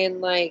I'm saying.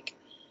 Like,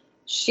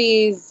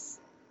 she's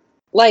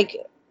like,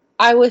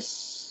 I was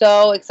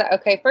so excited.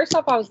 Okay, first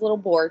off, I was a little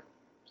bored.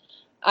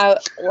 I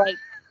like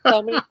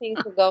so many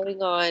things were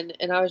going on,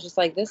 and I was just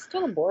like, this is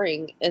kind of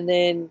boring. And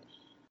then,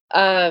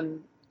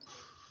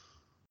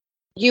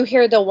 you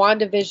hear the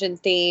WandaVision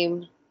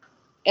theme,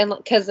 and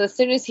because as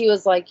soon as he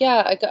was like,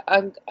 yeah,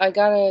 I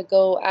gotta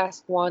go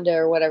ask Wanda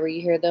or whatever,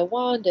 you hear the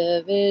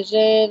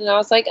WandaVision, and I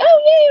was like,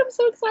 oh yay, I'm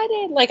so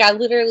excited. Like, I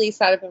literally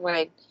sat up in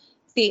my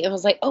seat and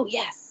was like, oh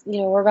yes,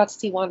 we're about to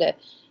see Wanda.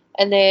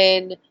 And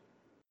then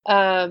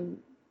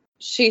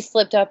she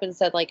slipped up and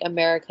said like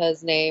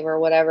America's name or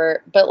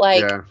whatever, but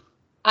like, Yeah.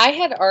 I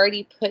had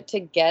already put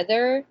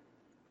together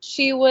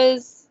she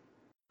was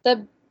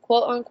the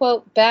quote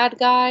unquote bad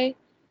guy.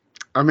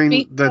 I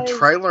mean, the Because-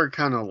 trailer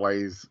kind of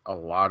lays a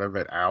lot of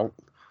it out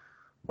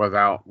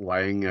without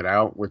laying it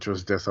out, which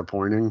was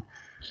disappointing.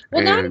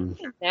 Well, not And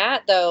even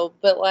that though,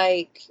 but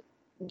like,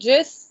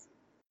 just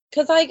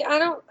because like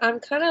I'm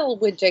kind of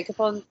with Jacob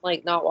on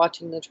like not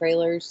watching the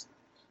trailers.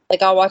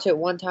 Like, I'll watch it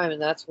one time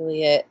and that's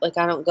really it. Like,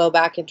 I don't go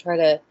back and try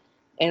to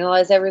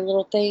analyze every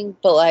little thing.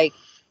 But like,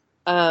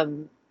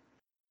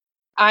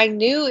 I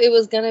knew it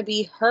was gonna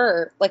be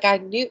her. Like, I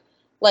knew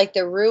like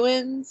the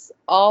ruins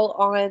all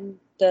on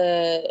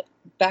the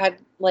bad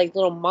like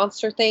little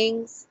monster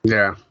things.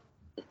 yeah,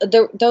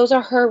 Those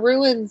are her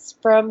ruins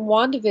from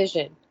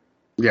WandaVision.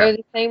 yeah, They're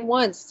the same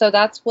ones. So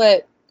that's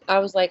what I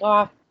was like,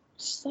 oh,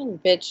 son of a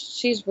bitch,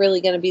 she's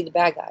really going to be the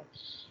bad guy.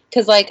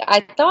 Because, like,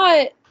 I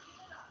thought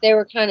they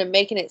were kind of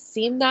making it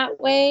seem that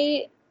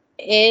way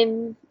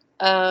in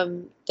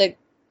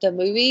the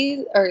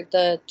movie or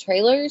the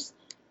trailers.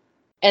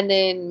 And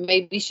then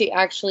maybe she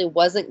actually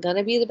wasn't going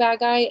to be the bad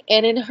guy.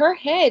 And in her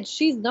head,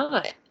 she's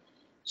not.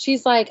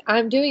 She's like,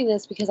 I'm doing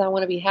this because I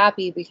want to be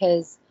happy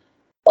because,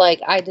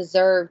 like, I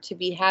deserve to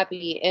be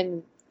happy.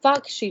 And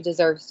fuck, she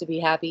deserves to be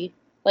happy.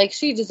 Like,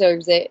 she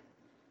deserves it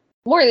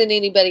more than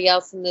anybody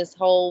else in this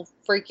whole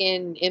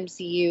freaking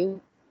MCU.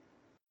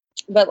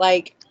 But,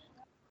 like,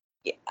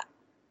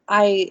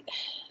 God,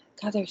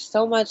 there's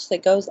so much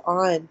that goes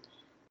on.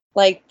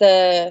 Like,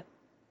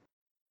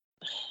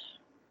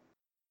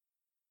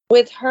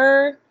 with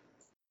her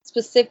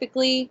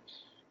specifically,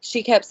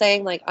 she kept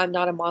saying, like, I'm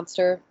not a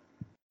monster.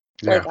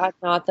 yeah. Like, I'm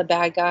not the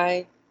bad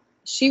guy.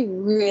 She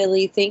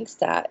really thinks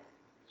that.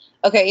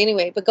 Okay,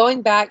 anyway, but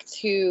going back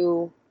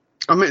to...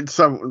 I mean,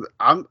 so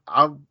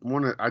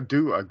I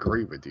do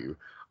agree with you.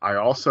 I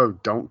also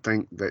don't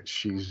think that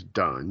she's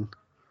done.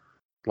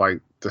 Like,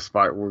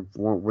 despite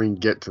we can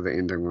get to the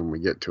ending when we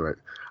get to it.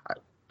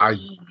 I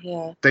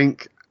Yeah.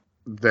 think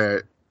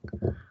that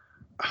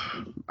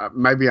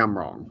maybe I'm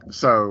wrong.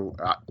 So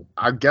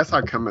I guess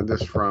I come at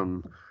this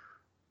from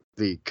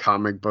the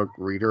comic book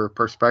reader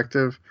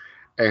perspective,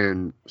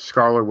 and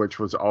Scarlet Witch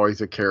was always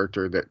a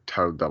character that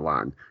towed the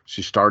line.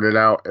 She started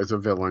out as a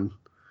villain.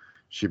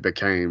 She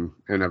became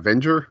an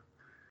Avenger.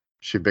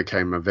 She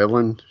became a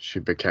villain. She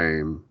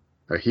became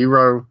a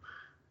hero.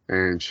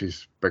 And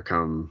she's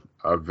become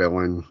a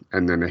villain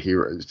and then a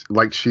hero.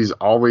 Like, she's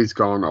always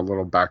gone a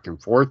little back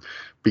and forth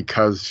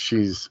because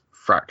she's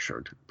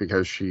fractured,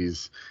 because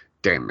she's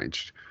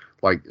damaged.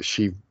 Like,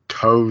 she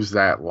toes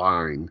that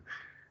line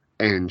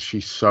and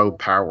she's so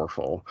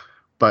powerful.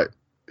 But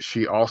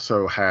she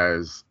also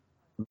has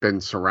been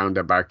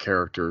surrounded by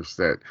characters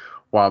that,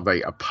 while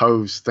they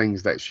oppose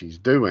things that she's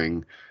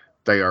doing,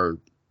 they are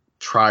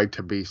tried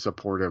to be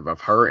supportive of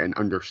her and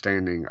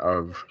understanding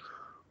of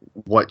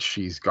what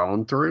she's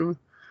gone through.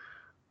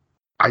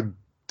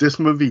 This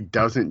movie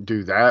doesn't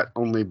do that,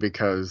 only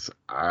because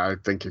I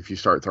think if you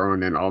start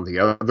throwing in all the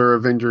other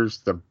Avengers,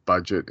 the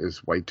budget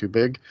is way too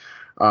big.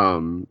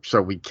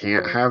 So we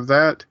can't have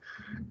that.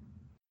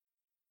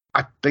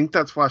 I think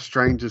that's why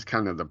Strange is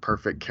kind of the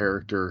perfect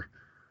character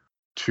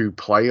to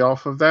play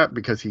off of that,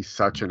 because he's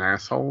such an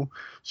asshole.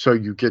 So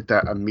you get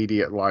that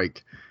immediate,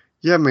 like,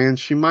 yeah, man,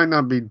 she might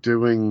not be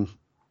doing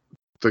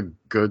the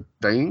good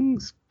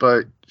things,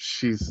 but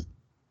she's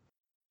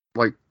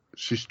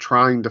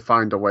trying to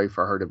find a way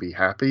for her to be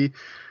happy.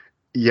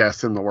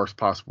 Yes, in the worst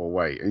possible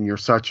way. And you're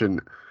such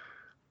an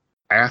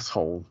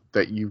asshole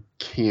that you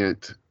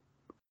can't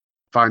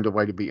find a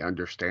way to be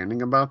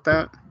understanding about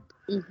that.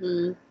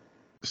 Mm-hmm.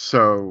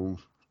 So,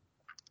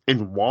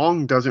 and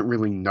Wong doesn't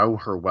really know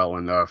her well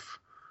enough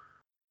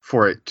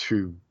for it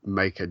to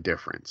make a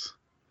difference.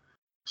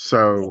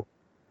 So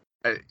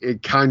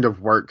it kind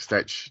of works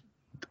that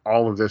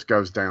all of this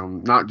goes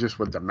down, not just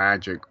with the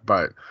magic,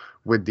 but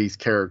with these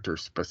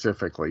characters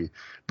specifically.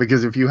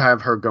 Because if you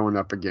have her going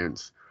up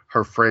against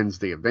her friends,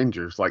 the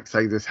Avengers, like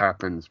say this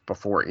happens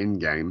before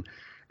Endgame,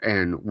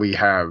 and we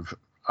have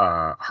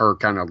her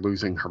kind of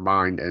losing her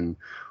mind, and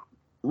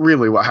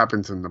really what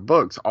happens in the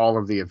books, all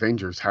of the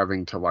Avengers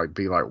having to like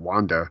be like,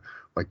 Wanda,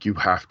 like you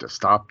have to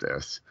stop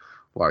this,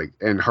 like,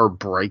 and her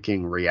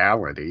breaking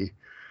reality,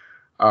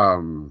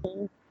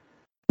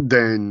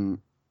 then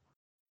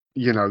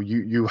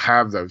you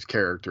have those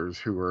characters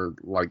who are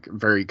like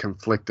very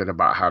conflicted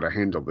about how to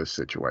handle this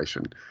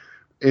situation.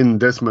 In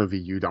this movie,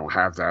 you don't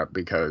have that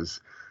because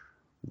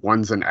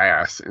one's an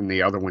ass and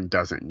the other one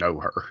doesn't know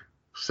her.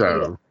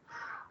 So,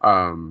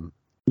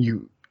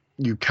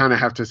 you kind of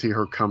have to see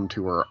her come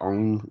to her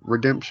own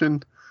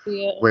redemption,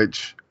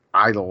 which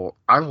I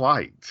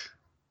liked.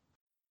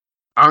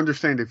 I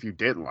understand if you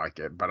didn't like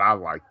it, but I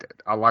liked it.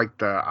 I liked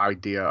the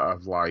idea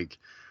of like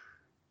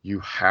you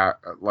have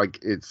like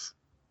it's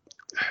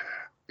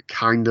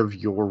kind of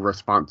your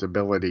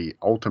responsibility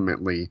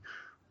ultimately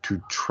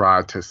to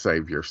try to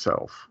save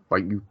yourself.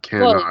 Like you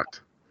cannot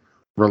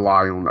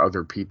rely on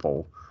other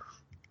people.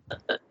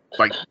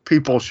 Like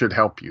people should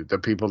help you. The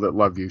people that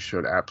love you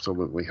should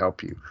absolutely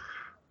help you.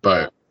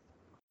 But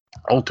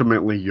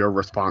ultimately you're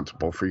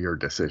responsible for your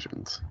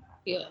decisions.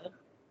 Yeah.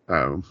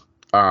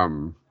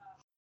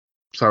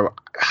 So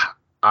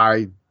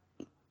I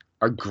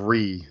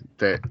agree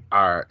that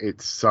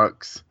it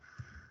sucks.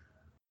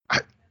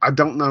 I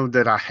don't know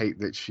that I hate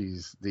that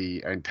she's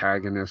the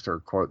antagonist or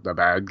quote the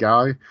bad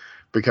guy,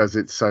 because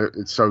it's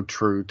so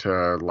true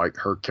to like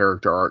her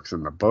character arcs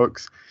in the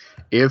books.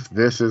 If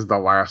this is the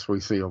last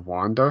we see of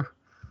Wanda,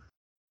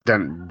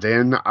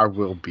 then I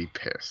will be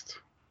pissed.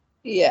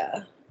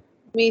 Yeah,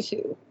 me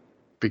too.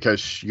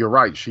 Because you're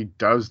right, she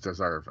does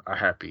deserve a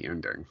happy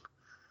ending.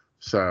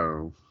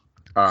 So,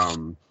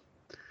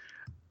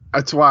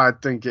 that's why I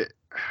think it,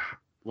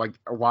 like,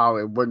 while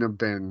it wouldn't have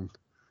been,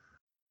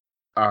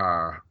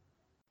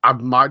 I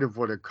might have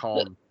would have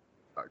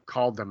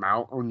called them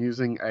out on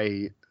using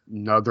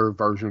another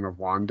version of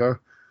Wanda,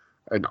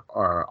 an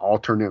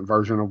alternate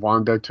version of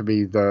Wanda to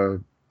be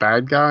the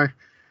bad guy.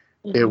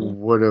 It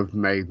would have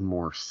made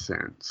more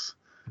sense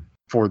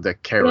for the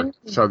character,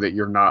 so that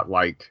you're not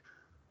like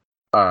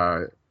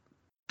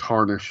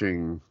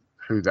tarnishing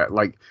who that,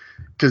 like,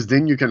 because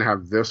then you can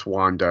have this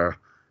Wanda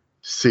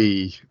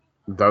see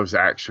those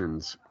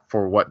actions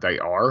for what they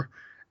are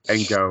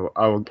and go,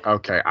 oh,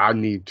 okay, I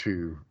need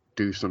to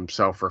do some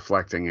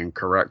self-reflecting and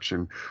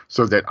correction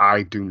so that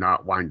I do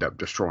not wind up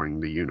destroying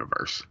the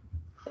universe.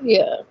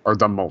 Yeah. Or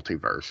the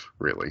multiverse,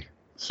 really.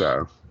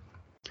 So,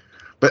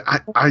 but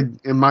I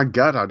in my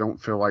gut, I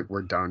don't feel like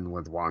we're done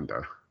with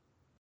Wanda.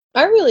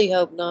 I really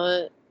hope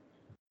not.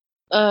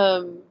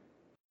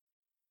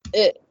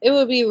 It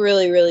would be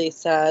really, really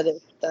sad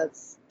if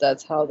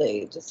that's how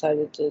they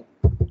decided to,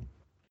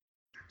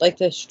 like,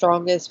 the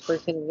strongest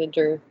freaking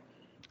Avenger.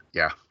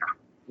 Yeah.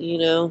 You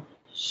know,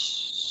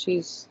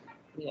 she's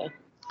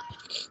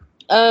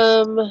with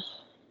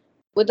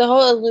the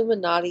whole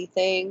Illuminati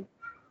thing,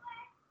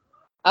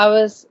 I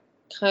was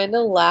kind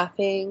of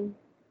laughing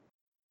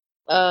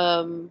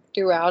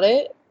throughout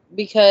it,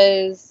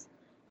 because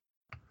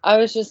I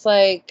was just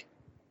like,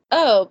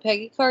 oh,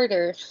 Peggy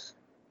Carter.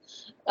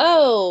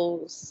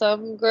 Oh,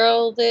 some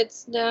girl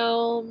that's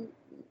now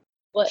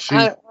what?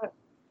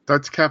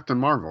 That's Captain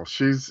Marvel.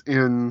 She's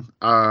in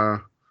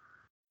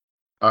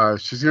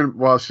she's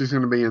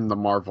gonna be in the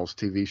Marvels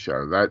TV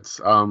show.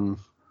 That's oh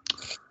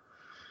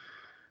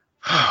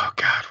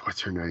God,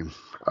 what's her name?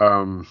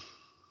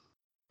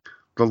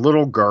 The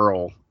little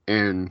girl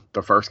in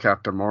the first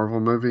Captain Marvel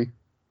movie.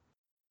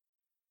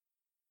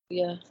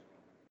 Yeah.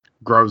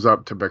 Grows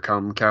up to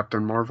become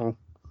Captain Marvel.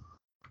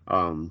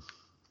 The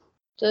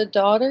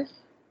daughter?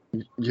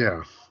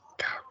 Yeah.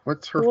 God,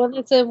 what's her? The one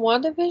that's in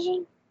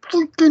WandaVision?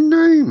 Freaking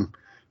name.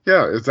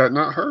 Yeah, is that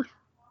not her?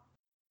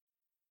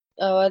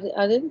 Oh,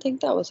 I didn't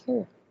think that was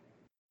her.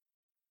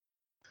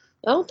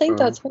 I don't think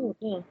that's her,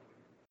 no.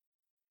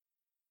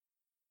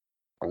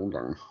 Hold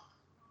on.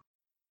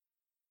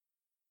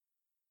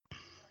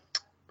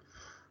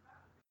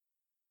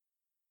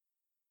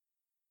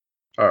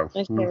 Oh,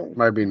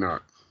 maybe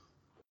not.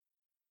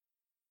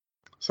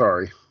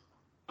 Sorry.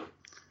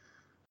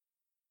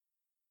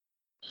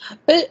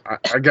 But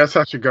I guess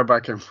I should go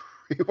back and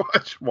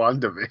rewatch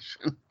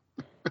WandaVision.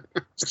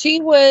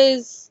 she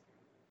was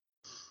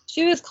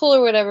cool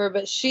or whatever,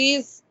 but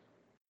she's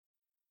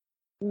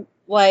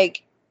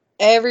like,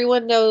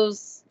 everyone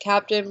knows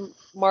Captain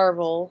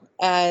Marvel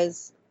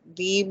as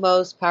the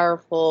most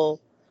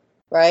powerful,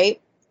 right?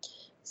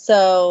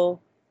 So,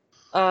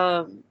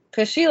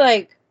 because she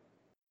like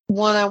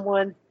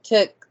one-on-one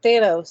took on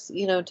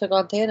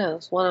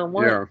Thanos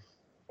one-on-one. Yeah.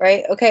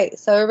 Right? Okay,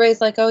 so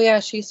everybody's like, oh yeah,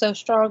 she's so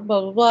strong,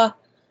 blah, blah,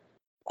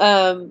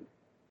 blah.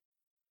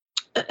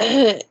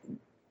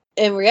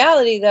 In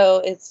reality, though,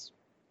 it's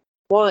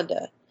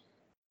Wanda.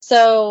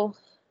 So,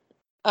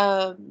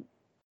 then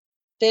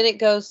it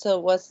goes to,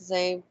 what's his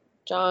name?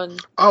 John.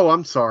 Oh,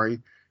 I'm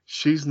sorry.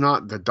 She's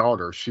not the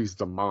daughter. She's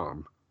the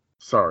mom.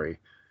 Sorry.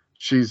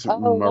 She's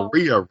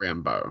Maria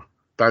Rambeau.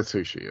 That's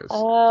who she is.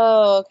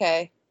 Oh,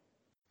 okay.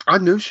 I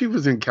knew she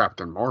was in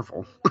Captain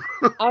Marvel.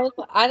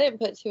 I didn't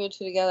put two and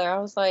two together. I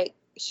was like,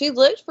 she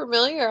looked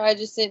familiar. I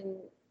just didn't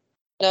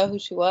know who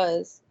she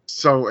was.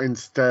 So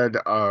instead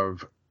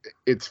of,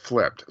 it's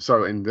flipped.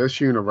 So in this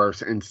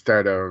universe,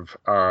 instead of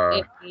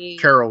Andy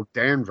Carol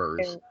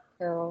Danvers,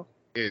 Carol.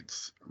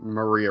 it's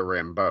Maria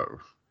Rambeau.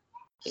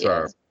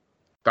 Yeah.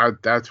 So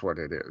that's what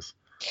it is.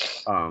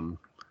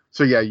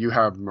 So yeah, you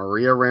have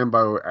Maria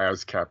Rambeau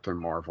as Captain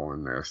Marvel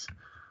in this.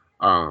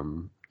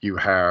 You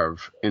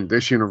have, in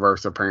this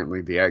universe,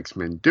 apparently the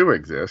X-Men do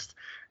exist.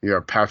 You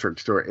have Patrick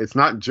Stewart. It's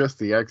not just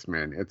the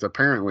X-Men. It's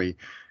apparently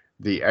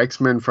the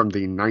X-Men from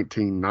the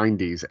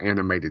 1990s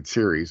animated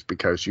series,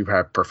 because you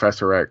have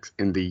Professor X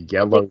in the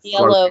yellow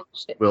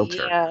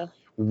wheelchair. Yeah.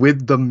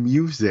 With the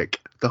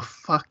music, the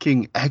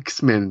fucking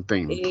X-Men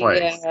theme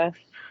plays. Yeah.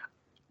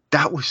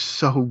 That was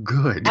so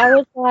good. I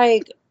was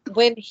like,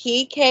 when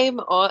he came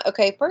on,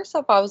 okay, first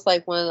off, I was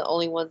like one of the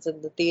only ones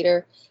in the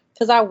theater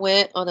because I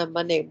went on a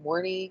Monday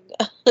morning.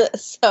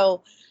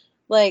 So,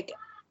 like,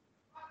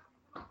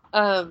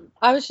 I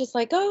was just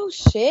like, oh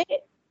shit.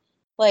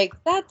 Like,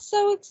 that's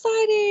so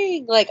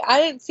exciting. Like,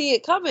 I didn't see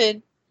it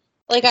coming.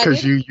 Like, I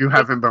Because didn't. you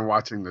haven't been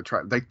watching the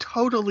trailer. They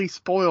totally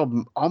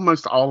spoiled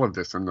almost all of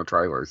this in the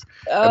trailers.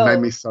 It made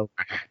me so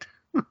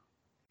mad.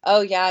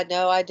 Oh yeah,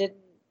 no, I didn't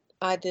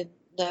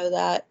know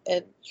that.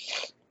 And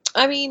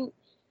I mean,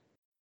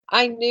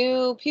 I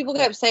knew people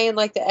kept saying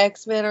like the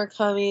X-Men are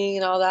coming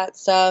and all that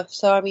stuff.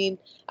 So I mean,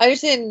 I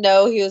just didn't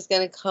know he was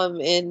going to come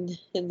in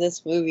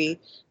this movie.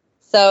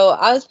 So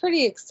I was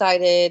pretty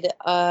excited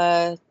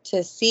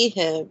to see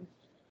him.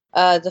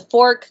 The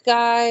Fork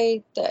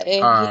guy, and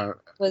he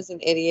was an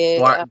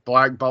idiot.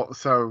 Black Bolt.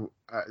 So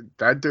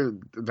that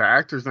dude, the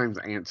actor's name's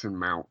Anson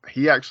Mount.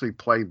 He actually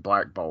played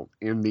Black Bolt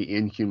in the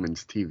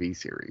Inhumans TV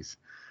series.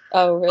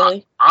 Oh,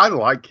 really? I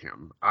like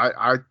him.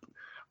 I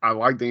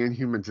like the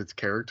Inhumans as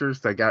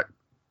characters. They got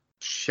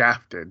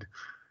shafted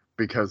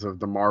because of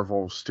the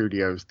Marvel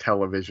Studios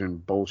television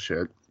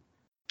bullshit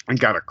and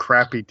got a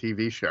crappy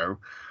TV show.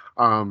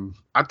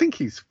 I think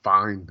he's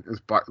fine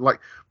as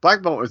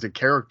Black Bolt as a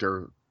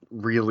character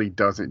really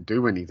doesn't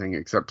do anything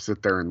except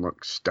sit there and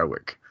look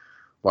stoic.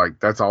 Like,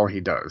 that's all he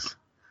does.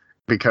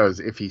 Because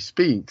if he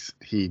speaks,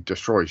 he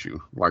destroys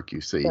you, like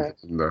you see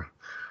in the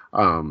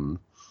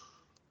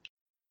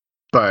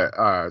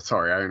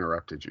sorry, I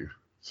interrupted you.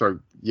 So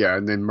yeah,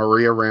 and then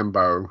Maria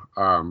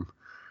Rambeau,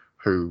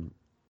 who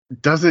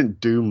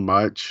doesn't do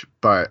much,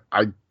 but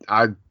I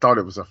thought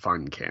it was a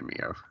fun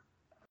cameo.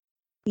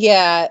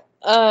 Yeah.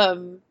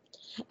 I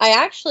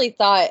actually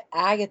thought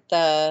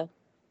Agatha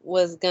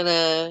was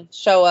gonna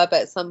show up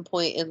at some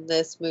point in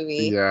this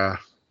movie. Yeah,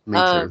 me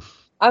too.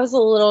 I was a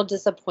little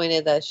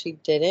disappointed that she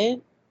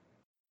didn't.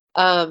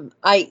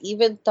 I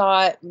even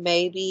thought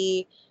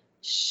maybe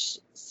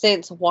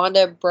since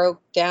Wanda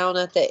broke down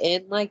at the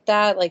end like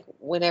that, like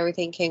when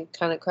everything came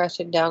kind of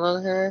crashing down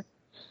on her,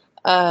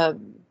 I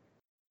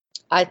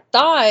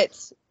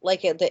thought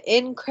like at the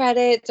end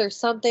credits or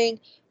something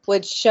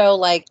would show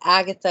like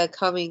Agatha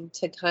coming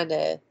to kind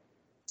of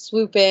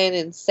swoop in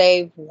and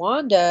save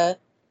Wanda,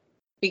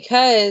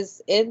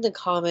 because in the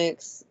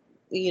comics,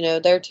 you know,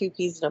 they're two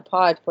peas in a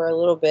pod for a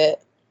little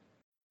bit.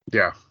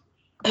 Yeah.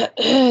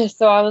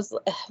 So I was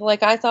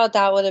like, I thought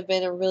that would have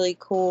been a really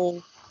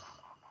cool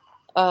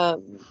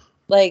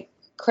like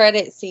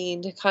credit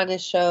scene to kind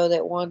of show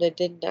that Wanda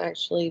didn't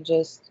actually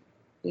just,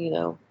 you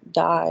know,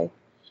 die.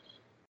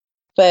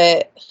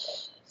 But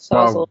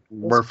so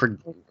we're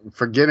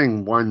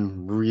forgetting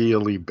one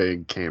really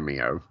big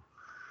cameo.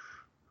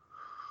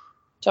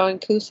 John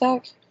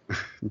Cusack?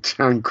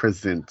 John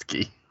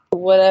Krasinski.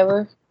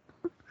 Whatever.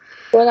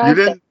 What I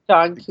said,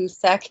 John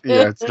Cusack.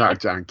 Yeah, it's not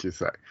John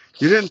Cusack.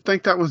 You didn't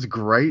think that was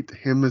great,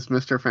 him as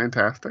Mr.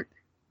 Fantastic?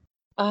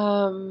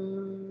 I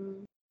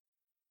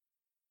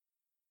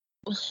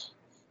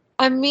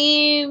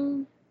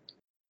mean,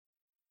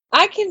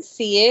 I can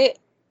see it.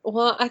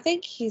 Well, I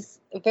think he's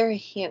very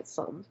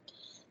handsome.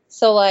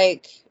 So,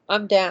 like,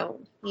 I'm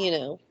down, you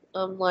know.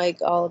 I'm,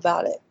 like, all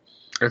about it.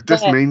 If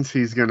this means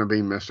he's going to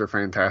be Mr.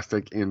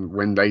 Fantastic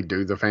when they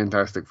do the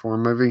Fantastic Four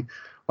movie,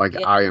 like,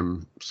 yeah. I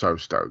am so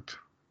stoked.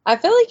 I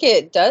feel like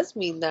it does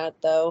mean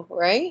that, though,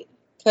 right?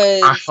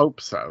 Cause, I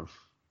hope so.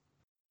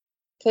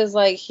 Because,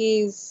 like,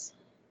 it's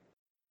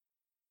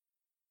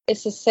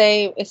the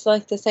same, it's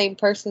like the same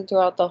person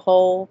throughout the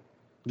whole.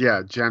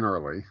 Yeah,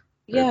 generally.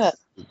 Yeah.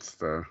 It's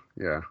the,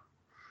 yeah.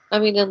 I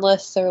mean,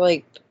 unless they're,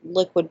 like,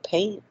 liquid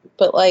paint.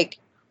 But, like,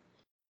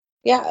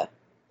 yeah.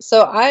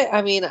 So,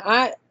 I mean,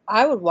 I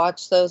would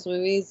watch those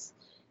movies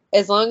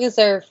as long as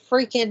they're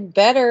freaking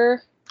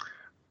better.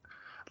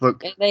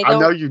 Look, I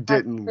know you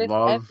didn't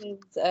love.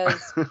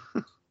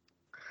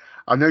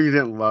 I know you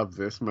didn't love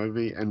this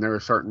movie, and there are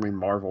certainly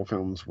Marvel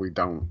films we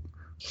don't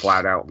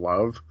flat out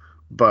love.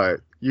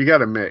 But you got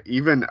to admit,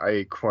 even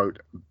a quote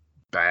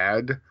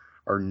bad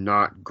or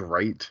not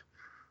great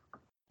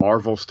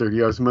Marvel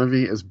Studios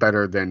movie is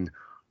better than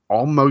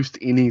almost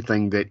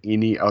anything that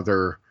any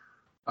other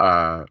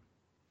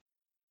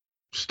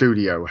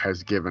studio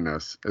has given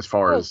us as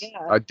far as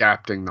yeah.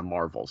 adapting the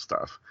Marvel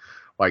stuff.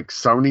 Like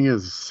Sony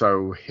is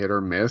so hit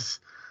or miss.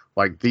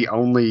 Like they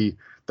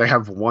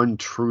have one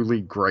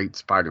truly great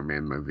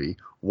Spider-Man movie,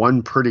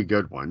 one pretty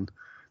good one.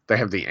 They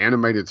have the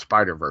animated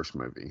Spider-Verse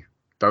movie.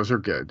 Those are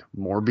good.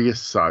 Morbius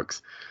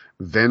sucks.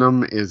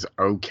 Venom is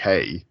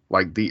okay.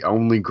 Like the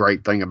only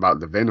great thing about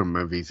the Venom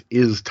movies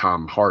is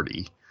Tom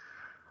Hardy.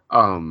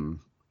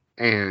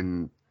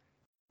 And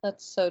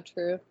That's so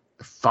true.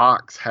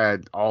 Fox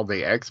had all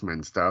the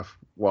X-Men stuff.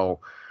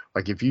 Well,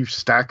 like if you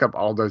stack up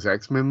all those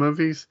X-Men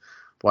movies,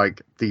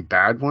 like the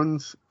bad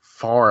ones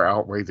far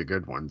outweigh the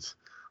good ones.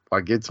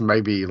 Like it's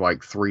maybe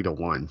like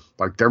 3-1.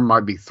 Like there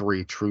might be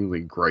 3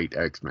 truly great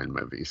X-Men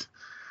movies.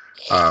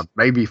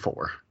 Maybe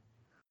 4.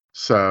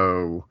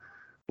 So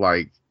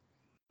like,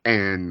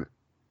 and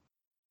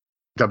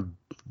the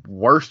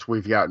worst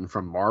we've gotten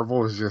from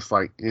Marvel is just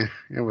like,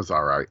 it was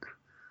all right.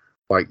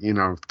 Like,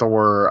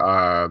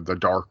 Thor, The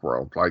Dark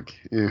World, like,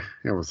 it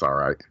was all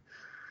right.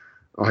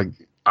 Like,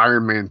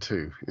 Iron Man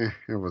 2,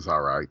 it was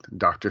all right.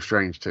 Doctor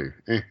Strange 2,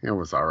 it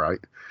was all right.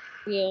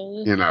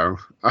 Yeah.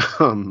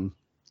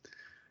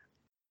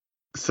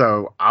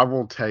 So I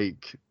will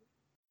take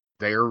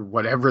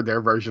whatever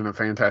their version of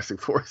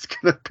Fantastic Four is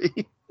going to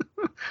be.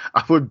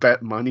 I would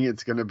bet money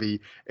it's going to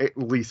be at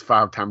least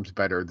 5 times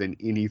better than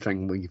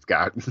anything we've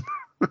gotten.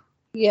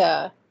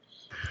 Yeah.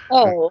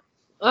 Oh,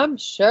 I'm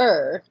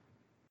sure.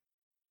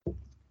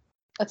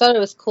 I thought it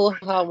was cool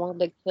how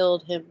Wanda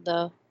killed him,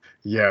 though.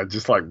 Yeah,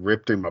 just like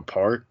ripped him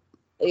apart.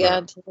 Yeah,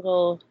 into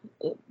little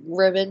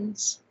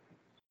ribbons.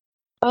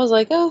 I was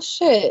like, oh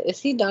shit, is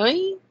he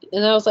dying?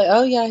 And I was like,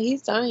 oh yeah,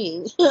 he's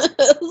dying.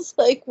 I was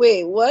like,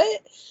 wait,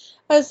 what?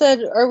 I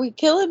said, are we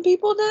killing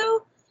people now?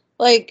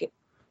 Like,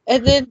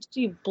 and then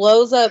she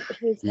blows up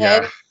his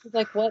head. Yeah. She's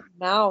like, what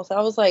mouth?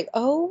 I was like,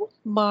 oh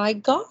my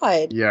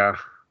God. Yeah.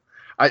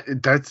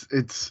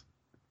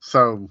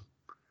 So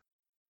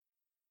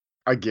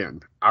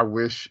again, I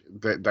wish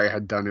that they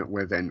had done it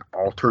with an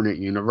alternate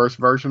universe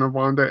version of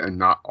Wanda and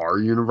not our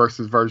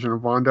universe's version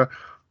of Wanda.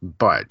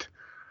 But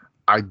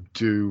I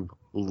do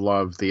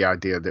love the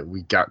idea that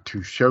we got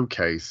to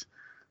showcase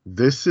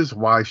this is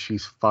why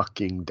she's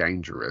fucking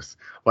dangerous.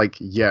 Like,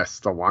 yes,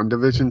 the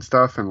WandaVision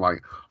stuff and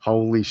like,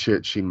 holy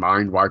shit, she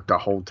mind wiped the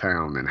whole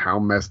town and how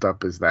messed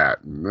up is that?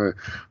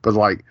 But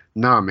like,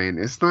 nah, man,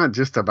 it's not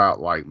just about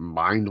like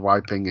mind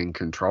wiping and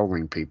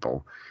controlling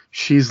people.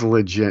 She's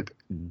legit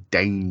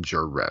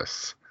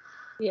dangerous.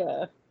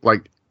 Yeah.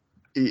 Like,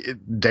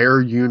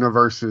 their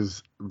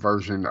universe's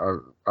version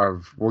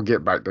of we'll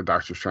get back to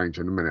Doctor Strange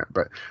in a minute,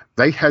 but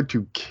they had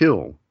to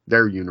kill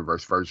their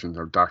universe version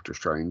of Doctor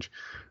Strange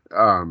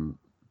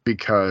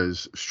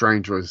because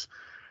Strange was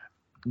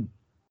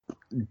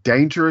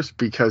dangerous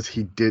because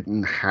he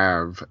didn't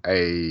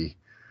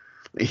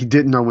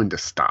know when to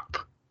stop.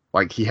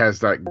 Like he has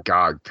that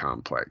God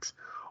complex.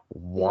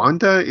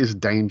 Wanda is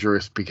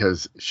dangerous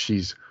because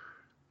she's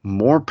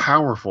more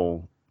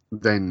powerful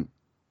than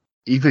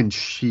even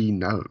she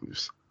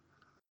knows.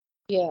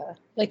 Yeah,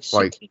 like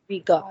she could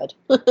be God.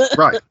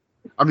 Right.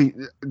 I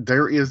mean,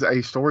 there is a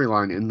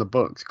storyline in the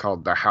books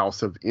called The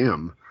House of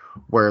M,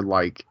 where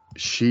like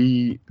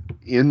she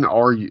in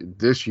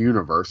this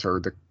universe or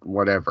the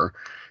whatever,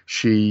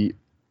 she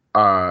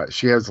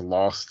has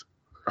lost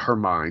her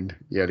mind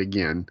yet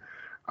again,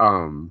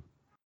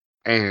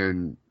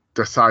 and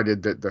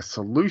decided that the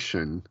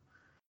solution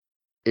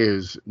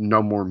is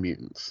no more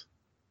mutants.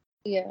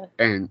 Yeah.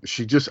 And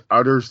she just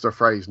utters the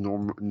phrase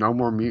no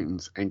more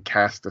mutants and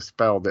casts a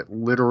spell that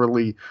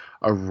literally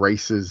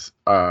erases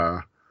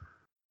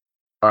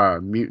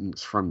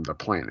mutants from the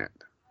planet.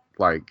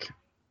 Like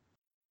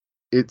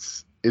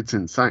it's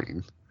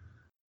insane.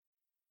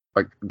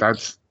 Like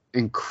that's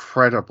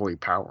incredibly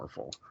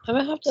powerful. I'm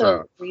gonna have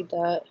to read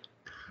that.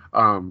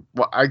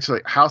 Well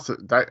actually I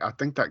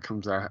think that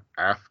comes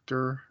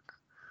after.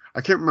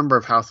 I can't remember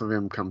if House of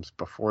M comes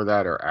before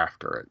that or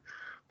after it.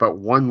 But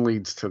one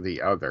leads to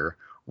the other,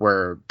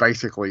 where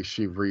basically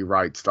she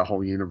rewrites the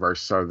whole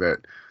universe so that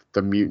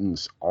the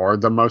mutants are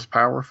the most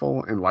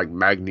powerful, and like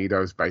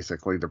Magneto's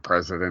basically the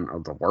president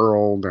of the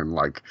world, and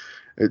like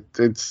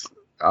it's.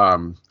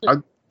 Do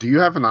you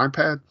have an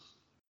iPad?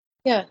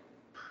 Yeah.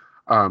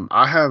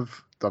 I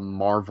have the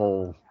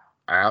Marvel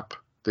app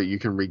that you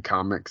can read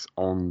comics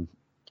on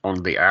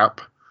the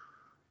app.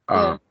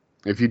 Yeah.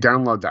 If you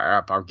download the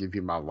app, I'll give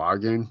you my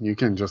login. You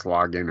can just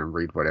log in and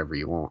read whatever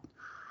you want.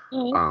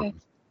 Oh, okay.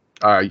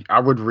 I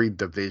would read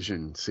the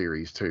Vision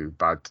series too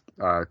by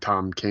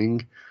Tom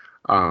King.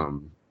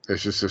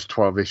 It's just this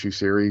 12-issue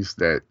series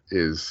that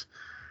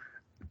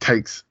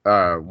takes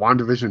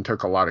WandaVision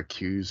took a lot of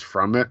cues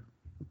from it,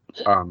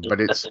 but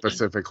it's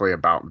specifically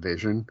about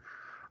Vision,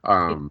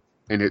 and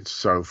it's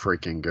so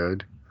freaking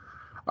good.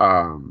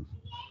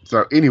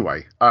 So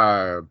anyway,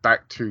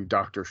 back to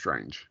Doctor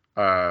Strange.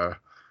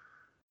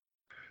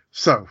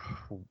 So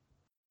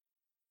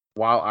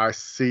while I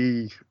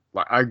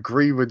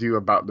agree with you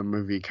about the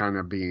movie kind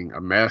of being a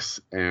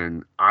mess,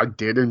 and I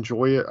did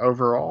enjoy it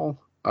overall,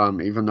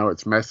 even though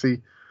it's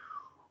messy.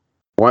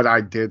 What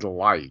I did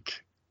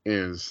like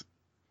is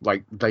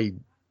like they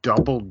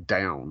doubled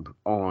down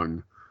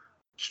on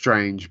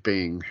Strange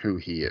being who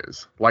he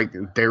is. Like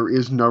there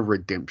is no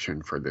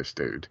redemption for this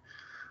dude.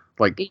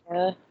 Like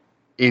Yeah.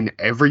 in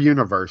every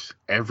universe,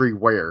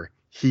 everywhere,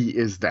 he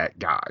is that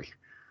guy.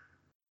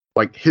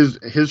 Like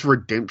his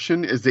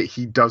redemption is that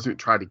he doesn't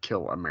try to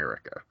kill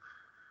America,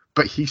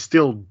 but he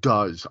still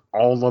does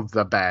all of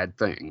the bad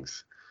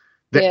things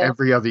that Yeah.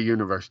 every other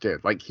universe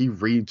did. Like he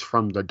reads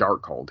from the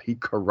Darkhold, he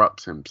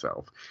corrupts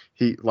himself,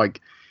 he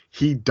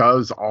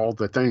does all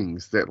the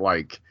things that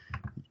like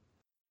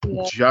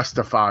Yeah.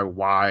 justify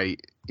why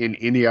in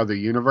any other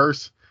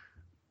universe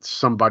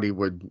somebody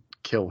would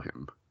kill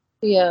him.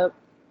 Yeah.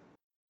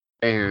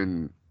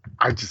 And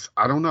I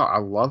don't know. I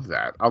love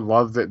that. I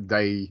love that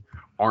they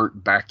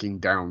aren't backing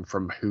down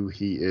from who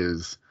he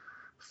is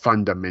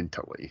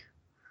fundamentally.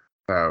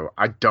 So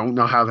I don't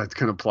know how that's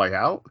going to play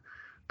out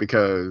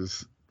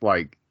because,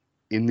 like,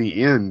 in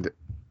the end,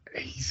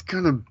 he's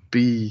going to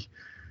be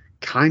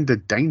kind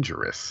of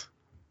dangerous,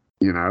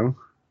 you know?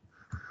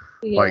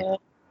 Like,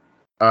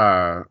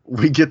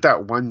 we get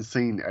that one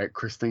scene at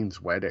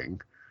Christine's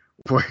wedding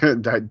where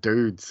that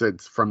dude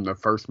from the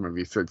first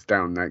movie sits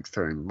down next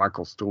to him,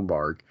 Michael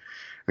Stuhlbarg,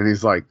 and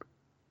he's like,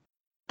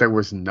 there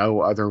was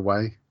no other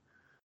way.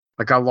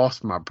 Like, I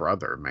lost my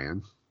brother,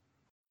 man.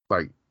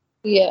 Like,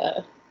 Yeah.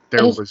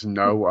 there was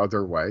no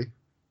other way.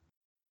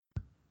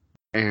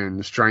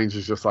 And Strange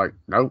is just like,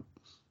 nope.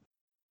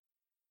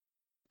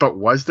 But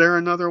was there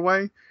another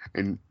way?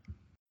 And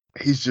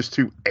he's just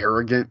too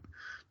arrogant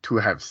to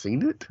have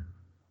seen it?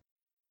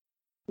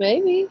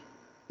 Maybe.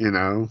 You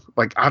know?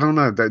 Like, I don't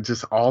know. That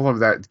just all of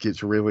that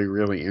gets really,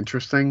 really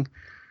interesting.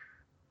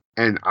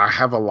 And I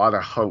have a lot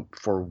of hope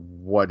for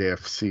what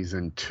if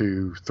season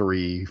 2,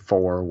 3,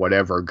 4,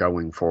 whatever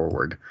going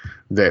forward,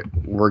 that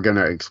we're going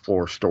to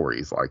explore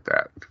stories like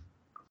that.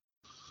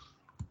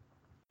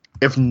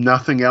 If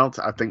nothing else,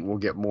 I think we'll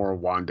get more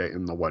Wanda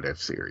in the What If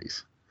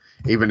series,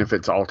 even if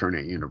it's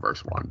alternate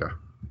universe Wanda.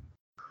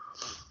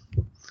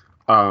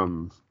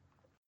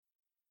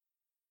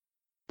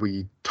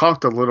 We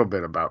talked a little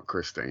bit about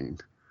Christine.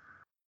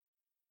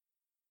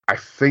 I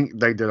think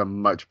they did a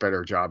much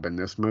better job in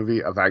this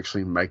movie of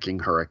actually making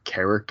her a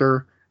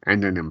character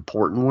and an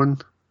important one.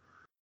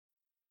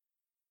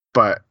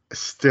 But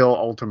still,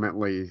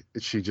 ultimately,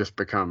 she just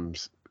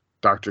becomes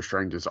Doctor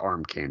Strange's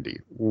arm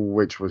candy,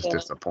 which was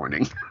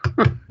disappointing.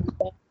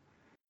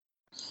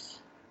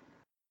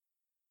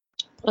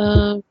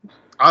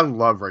 I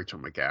love Rachel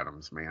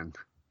McAdams, man.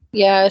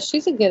 Yeah,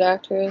 she's a good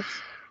actress.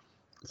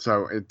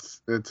 So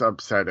it's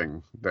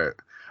upsetting that,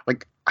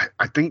 like,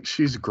 I think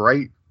she's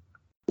great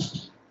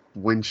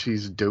when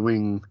she's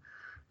doing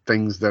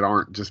things that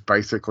aren't just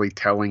basically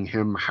telling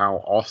him how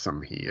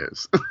awesome he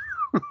is.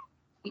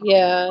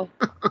 Yeah.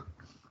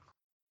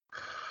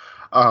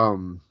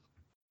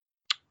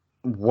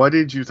 What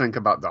did you think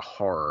about the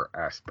horror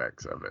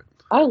aspects of it?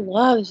 I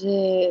loved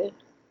it.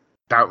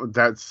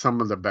 That's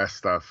some of the best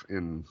stuff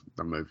in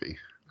the movie,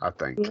 I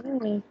think.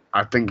 Yeah.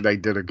 I think they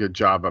did a good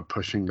job of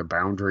pushing the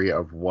boundary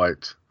of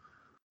what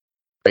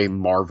a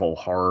Marvel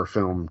horror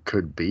film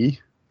could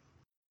be.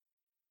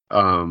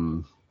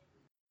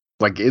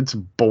 Like it's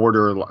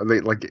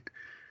like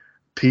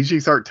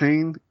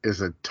PG-13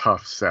 is a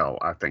tough sell,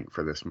 I think,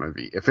 for this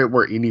movie. If it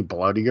were any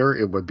bloodier,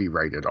 it would be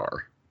rated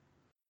R.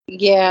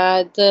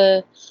 Yeah,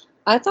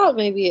 I thought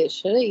maybe it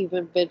should have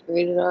even been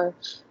rated R.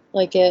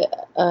 Like it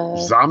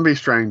Zombie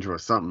Strange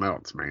was something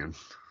else, man.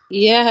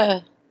 Yeah.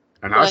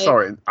 And I saw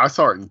it in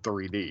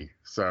 3D,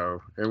 so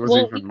it was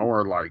even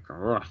more like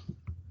ugh.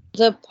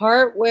 The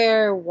part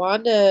where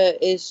Wanda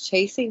is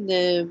chasing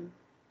them.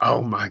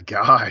 Oh my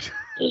god.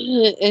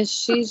 And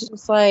she's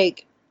just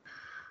like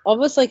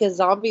almost like a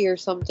zombie or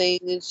something,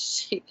 and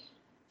she's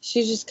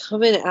just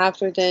coming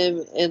after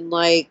them, and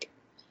like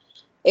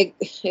it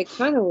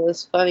kind of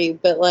was funny,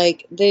 but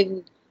like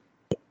then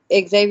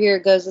Xavier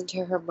goes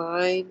into her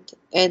mind,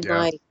 and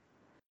like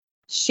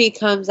she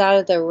comes out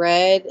of the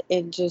red,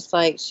 and just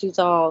like she's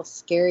all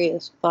scary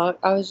as fuck.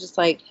 I was just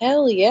like,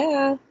 hell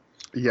yeah.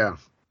 Yeah.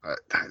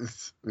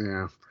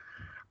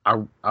 I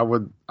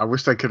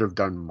wish they could have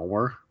done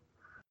more.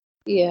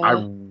 Yeah. I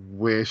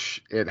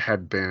wish it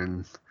had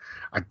been.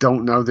 I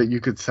don't know that you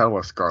could sell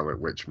a Scarlet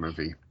Witch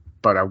movie,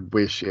 but I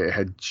wish it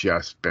had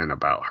just been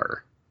about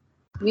her.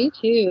 Me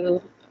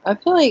too. I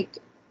feel like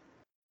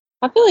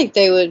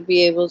they would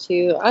be able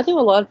to. I know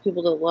a lot of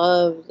people that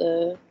love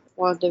the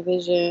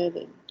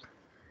WandaVision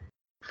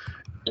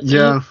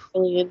and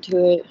really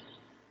into it.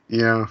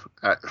 Yeah.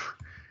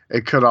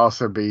 It could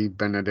also be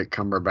Benedict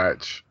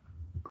Cumberbatch.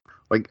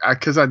 Like,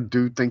 because I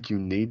do think you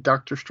need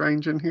Doctor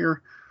Strange in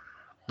here.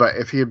 But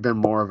if he had been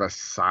more of a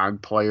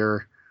side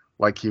player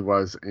like he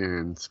was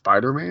in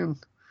Spider-Man.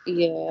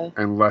 Yeah.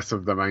 And less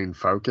of the main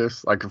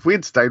focus. Like, if we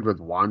had stayed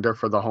with Wanda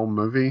for the whole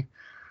movie,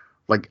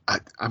 like,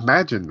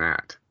 imagine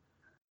that.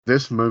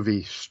 This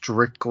movie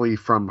strictly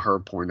from her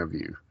point of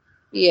view.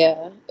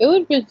 Yeah. It would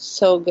have been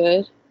so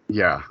good.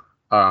 Yeah.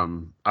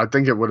 I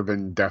think it would have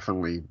been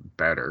definitely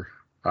better.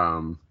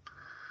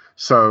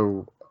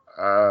 So,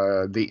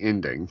 the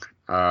ending.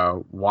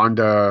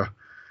 Wanda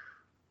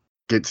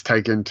gets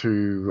taken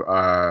to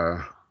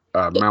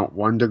Mount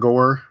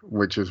Wundagore,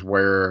 which is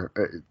where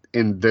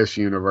in this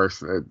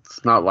universe,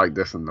 it's not like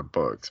this in the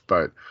books,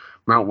 but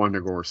Mount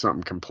Wundagore is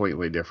something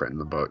completely different in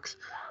the books.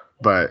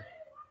 But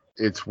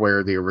it's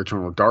where the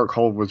original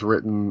Darkhold was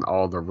written.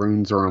 All the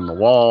runes are on the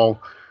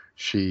wall.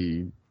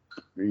 She,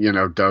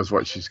 does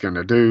what she's going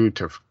to do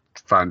to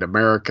find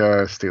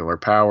America, steal her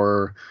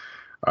power.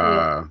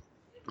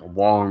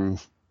 Wong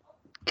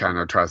kind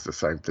of tries to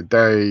save the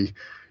day.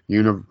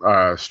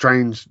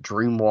 Strange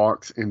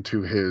dreamwalks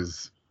into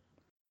his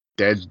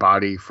dead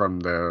body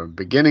from the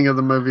beginning of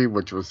the movie,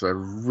 which was a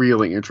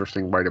really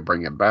interesting way to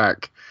bring it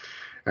back.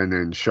 And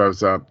then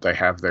shows up. They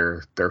have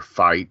their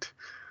fight.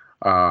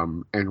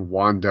 And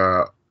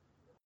Wanda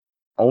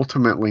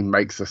ultimately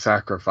makes a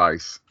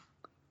sacrifices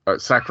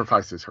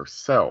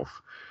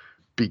herself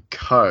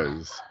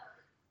because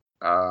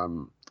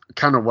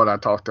kind of what I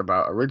talked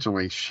about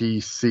originally, she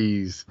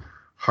sees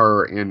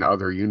her in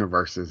other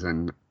universes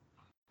and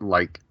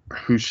like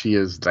who she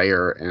is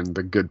there and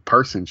the good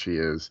person she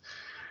is.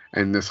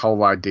 And this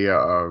whole idea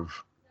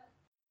of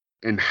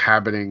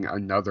inhabiting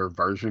another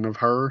version of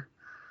her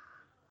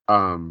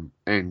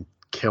and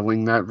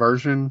killing that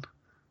version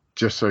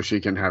just so she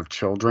can have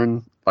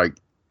children, like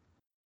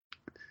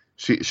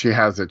she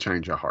has a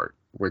change of heart,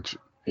 which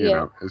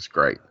is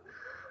great.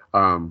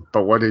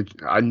 But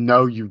I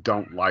know you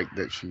don't like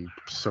that she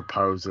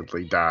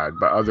supposedly died,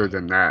 but other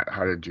than that,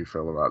 how did you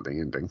feel about the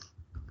ending?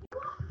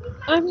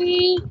 I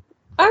mean,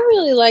 I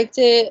really liked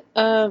it.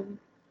 I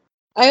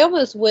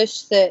almost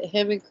wish that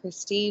him and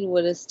Christine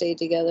would have stayed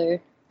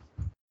together.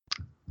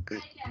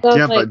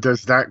 But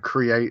does that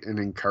create an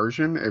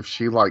incursion if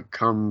she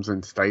comes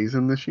and stays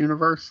in this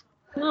universe?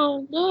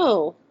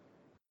 No.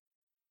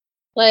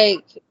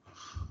 Like,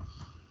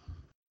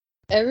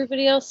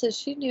 everybody else that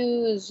she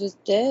knew is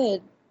just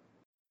dead.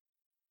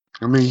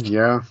 I mean,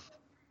 yeah.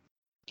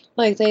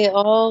 Like, they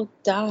all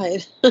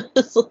died.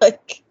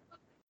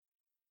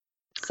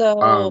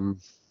 So,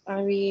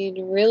 I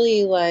mean,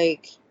 really,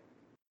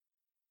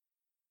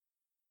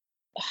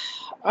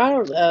 I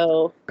don't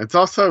know. It's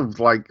also,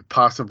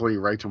 possibly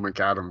Rachel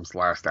McAdams'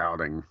 last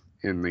outing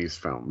in these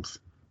films.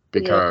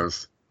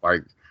 Because,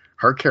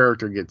 her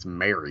character gets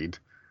married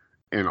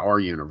in our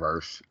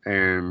universe,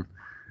 and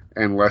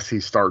unless he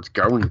starts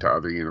going to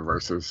other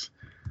universes.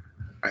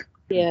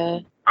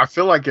 I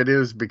feel like it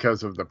is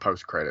because of the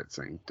post-credit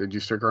scene. Did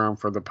you stick around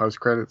for the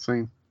post-credit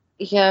scene?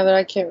 Yeah, but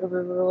I can't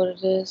remember what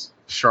it is.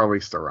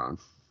 Charlize Theron.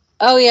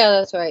 Oh, yeah,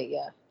 that's right,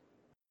 yeah.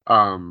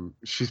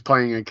 She's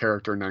playing a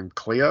character named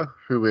Clea,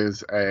 who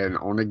is an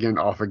on-again,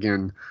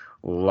 off-again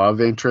love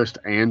interest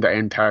and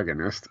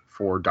antagonist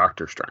for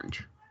Doctor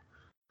Strange.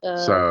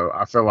 So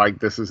I feel like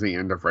this is the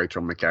end of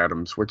Rachel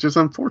McAdams, which is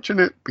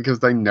unfortunate because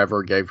they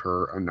never gave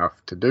her enough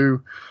to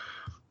do.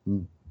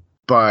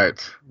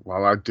 But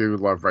while I do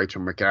love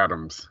Rachel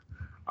McAdams,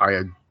 I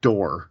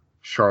adore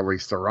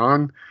Charlize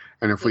Theron.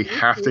 And if we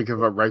have to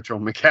give up Rachel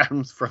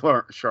McAdams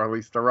for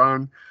Charlize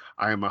Theron,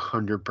 I am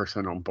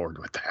 100% on board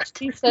with that.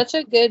 She's such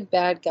a good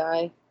bad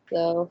guy,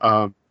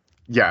 though.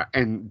 Yeah,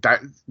 and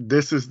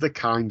this is the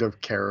kind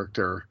of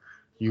character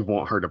you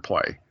want her to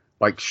play.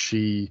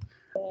 She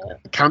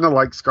kind of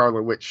like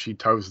Scarlet Witch, she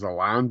toes the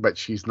line, but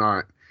she's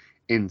not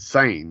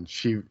insane.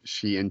 She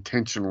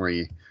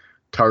intentionally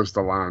toes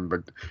the line,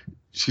 but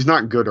she's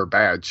not good or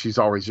bad. She's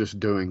always just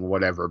doing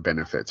whatever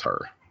benefits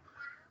her.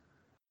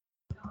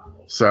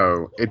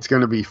 So it's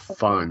going to be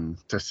fun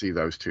to see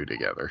those two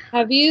together.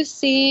 Have you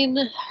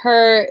seen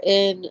her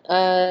in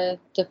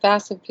the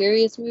Fast and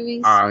Furious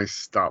movies? I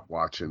stopped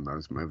watching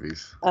those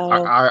movies.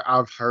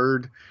 I've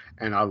heard,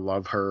 and I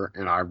love her,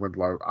 and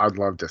I'd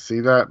love to see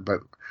that, but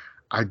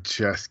I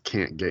just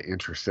can't get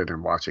interested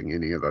in watching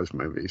any of those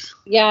movies.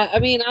 Yeah, I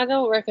mean, I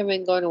don't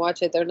recommend going to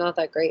watch it. They're not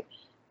that great.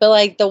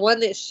 But the one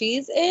that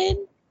she's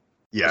in,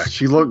 yeah,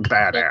 she looked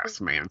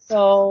badass, man.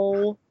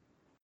 So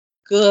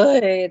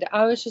good.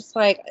 I was just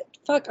like,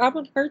 fuck, I'm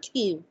on her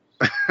team.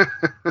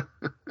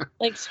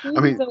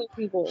 Screw these other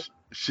people.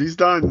 She's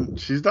done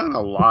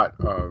a lot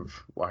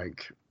of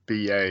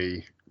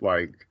BA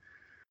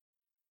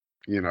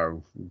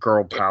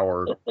girl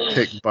power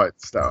kick butt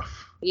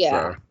stuff.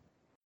 Yeah. So.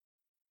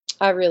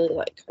 I really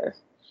like her.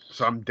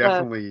 So I'm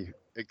definitely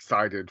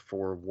excited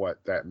for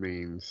what that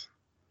means.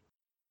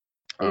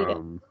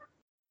 In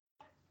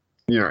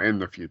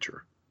the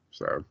future.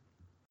 So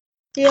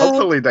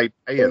hopefully they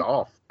pay it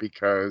off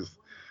because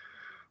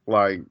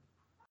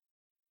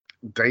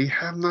they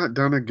have not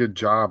done a good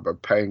job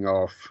of paying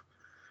off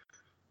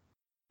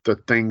the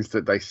things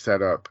that they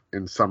set up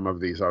in some of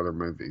these other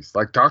movies.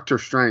 Doctor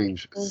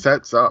Strange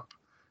sets up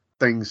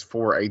things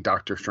for a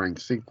Doctor Strange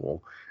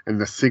sequel. And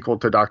the sequel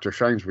to Doctor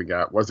Strange we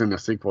got wasn't a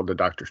sequel to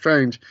Doctor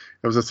Strange.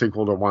 It was a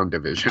sequel to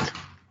WandaVision.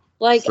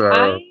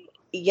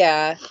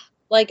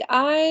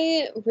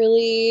 I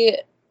really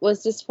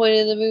was disappointed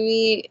in the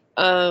movie.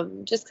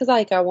 Just because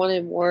I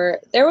wanted more.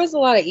 There was a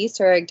lot of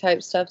Easter egg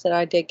type stuff that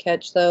I did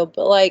catch though.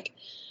 But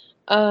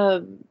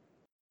I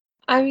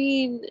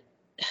mean,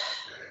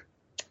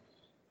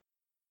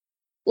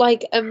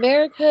 like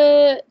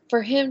America,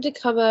 for him to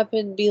come up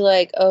and be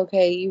like,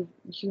 okay, you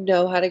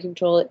know how to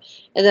control it,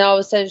 and then all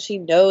of a sudden she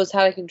knows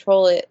how to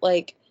control it,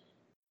 like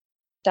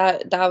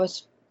that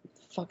was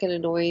fucking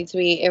annoying to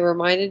me. It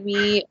reminded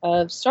me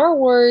of Star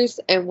Wars,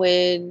 and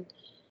when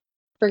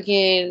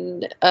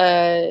freaking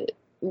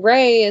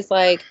Ray is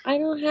like, I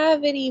don't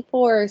have any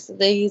force, and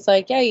then he's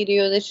like, yeah, you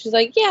do, and then she's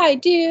like, yeah, I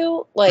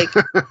do. Like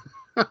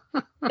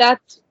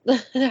that's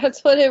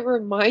that's what it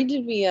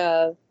reminded me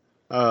of.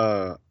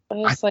 Uh, I I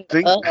was like,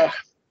 think ugh.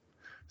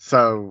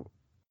 so.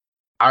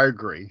 I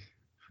agree,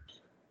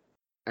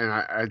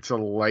 and it's a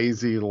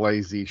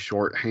lazy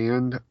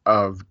shorthand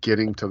of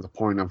getting to the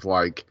point of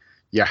like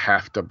you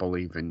have to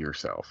believe in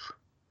yourself.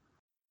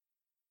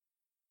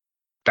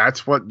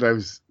 That's what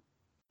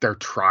they're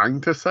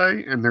trying to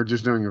say, and they're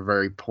just doing a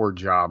very poor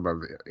job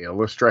of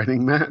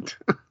illustrating that.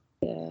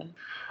 Yeah.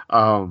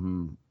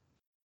 um,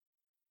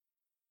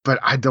 but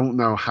I don't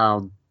know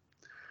how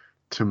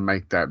to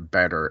make that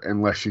better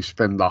unless you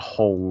spend the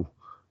whole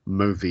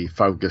movie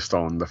focused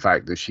on the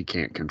fact that she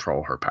can't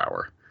control her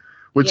power,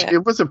 which Yeah.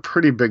 it was a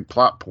pretty big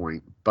plot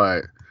point.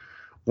 But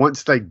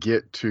once they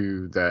get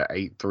to the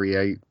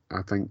 838,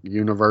 I think,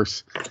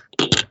 universe,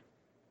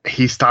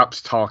 he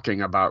stops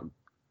talking about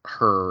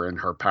her and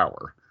her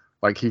power.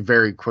 Like he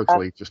very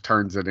quickly just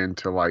turns it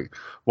into like,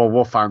 well,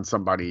 we'll find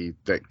somebody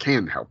that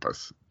can help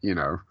us,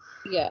 Yeah.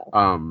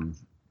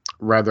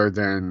 rather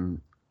than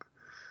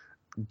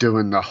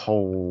doing the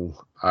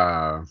whole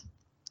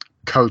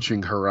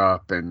coaching her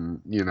up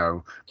and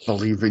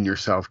believe in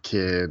yourself,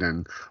 kid,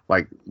 and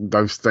like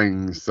those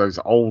things, those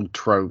old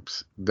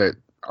tropes that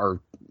are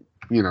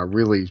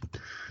really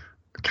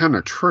kind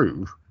of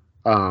true,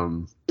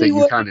 that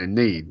you kind of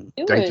need.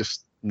 They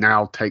just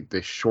now take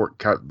this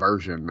shortcut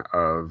version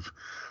of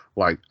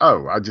like,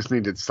 oh, I just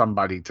needed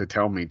somebody to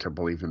tell me to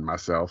believe in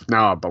myself.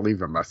 Now I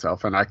believe in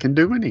myself and I can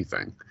do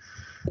anything.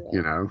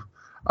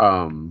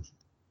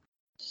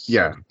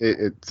 Yeah,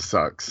 it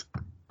sucks.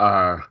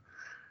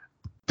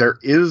 There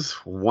is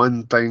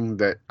one thing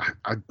that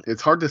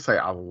it's hard to say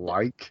I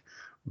like,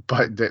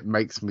 but that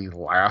makes me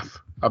laugh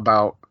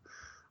about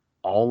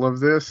all of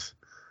this.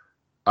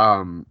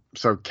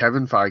 So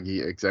Kevin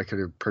Feige,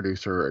 executive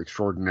producer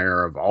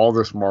extraordinaire of all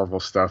this Marvel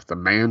stuff, the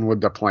man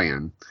with the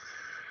plan.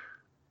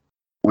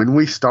 When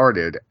we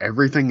started,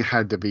 everything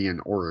had to be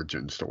an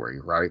origin story,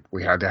 right?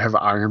 We had to have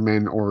Iron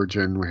Man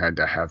origin, we had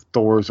to have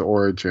Thor's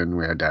origin,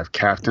 we had to have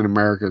Captain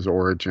America's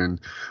origin,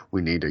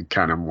 we needed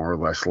kind of more or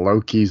less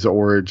Loki's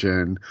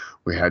origin,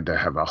 we had to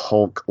have a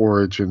Hulk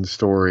origin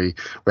story,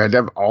 we had to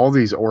have all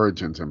these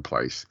origins in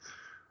place.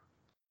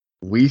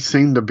 We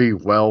seem to be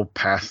well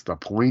past the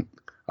point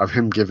of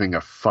him giving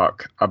a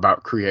fuck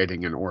about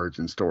creating an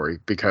origin story,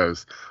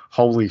 because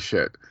holy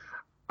shit,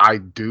 I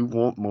do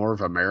want more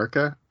of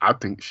America. I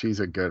think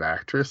she's a good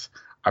actress.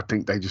 I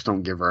think they just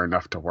don't give her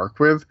enough to work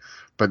with,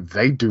 but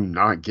they do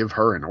not give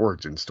her an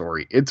origin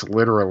story. It's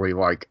literally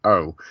like,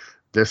 oh,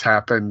 this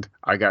happened.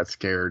 I got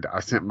scared.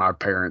 I sent my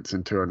parents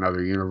into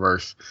another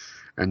universe,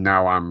 and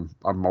now I'm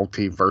a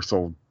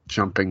multiversal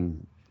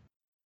jumping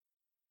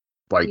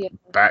like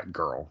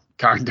Batgirl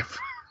kind of.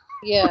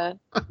 Yeah.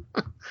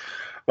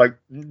 Like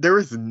there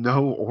is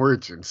no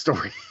origin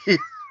story.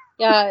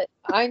 Yeah,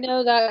 I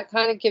know that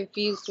kind of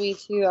confused me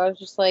too. I was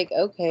just like,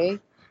 okay.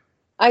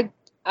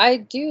 I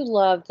do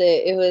love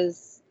that it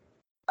was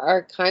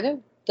our kind of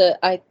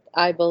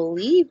I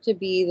believe to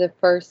be the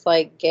first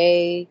like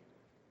gay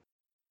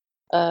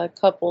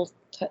couple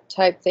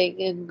type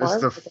thing in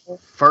Marvel.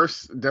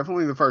 It's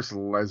definitely the first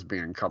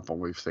lesbian couple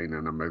we've seen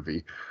in a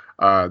movie.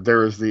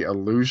 There is the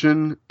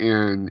illusion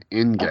in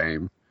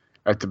Endgame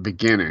at the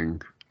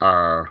beginning,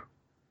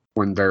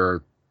 when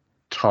they're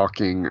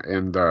talking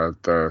in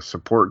the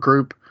support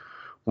group.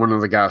 One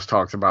of the guys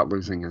talks about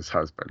losing his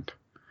husband.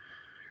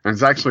 And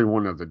it's actually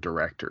one of the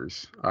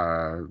directors,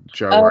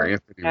 Joe or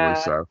Anthony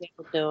Russo.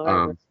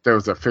 That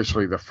was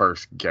officially the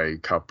first gay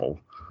couple.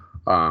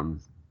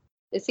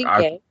 Is he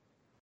gay?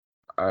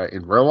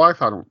 In real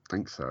life, I don't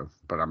think so,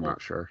 but I'm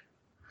not sure.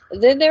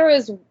 Then there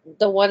was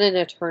the one in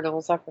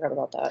Eternals. I forgot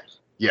about that.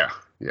 Yeah.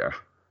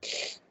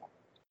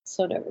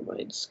 So never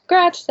mind.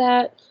 Scratch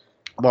that.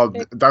 Well,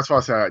 that's why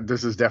I said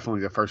this is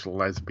definitely the first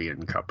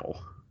lesbian couple.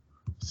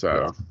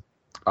 So,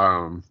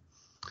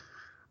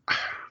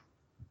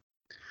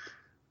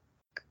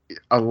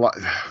 a lot,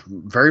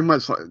 very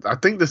much. I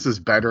think this is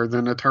better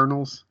than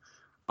Eternals,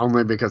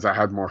 only because I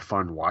had more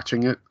fun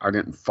watching it. I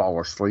didn't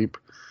fall asleep,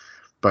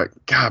 but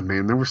God,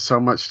 man, there was so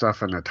much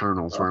stuff in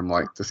Eternals where I'm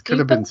like, this could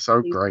have been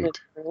so great.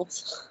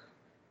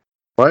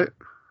 What?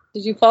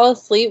 Did you fall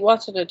asleep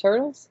watching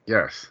Eternals?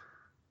 Yes.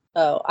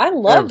 Oh, I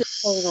loved it.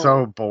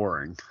 So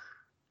boring.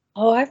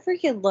 Oh, I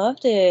freaking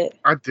loved it.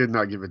 I did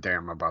not give a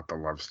damn about the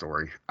love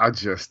story. I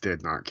just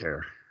did not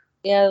care.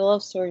 Yeah, the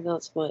love story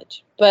not so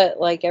much, but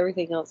like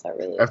everything else, I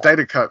really. If they'd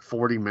have cut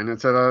 40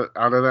 minutes out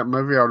of that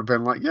movie, I would have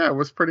been like, yeah, it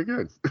was pretty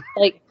good.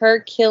 Like her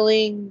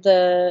killing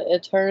the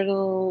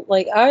Eternal,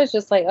 like I was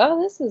just like,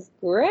 oh, this is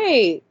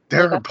great.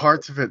 There are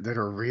parts of it that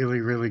are really,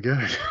 really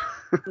good.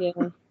 Yeah.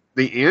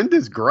 The end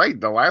is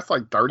great. The last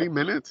like 30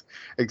 minutes,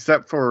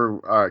 except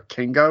for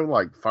Kingo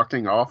like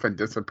fucking off and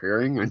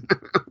disappearing, and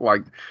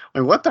like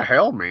what the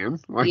hell, man?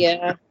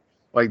 Yeah.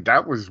 Like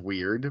that was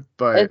weird. And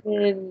But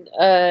then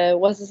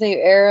what's his name?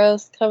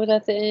 Arrows coming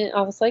at the end.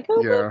 I was like,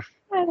 oh yeah,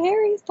 my God,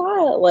 Harry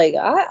Styles. Like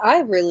I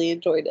really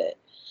enjoyed it.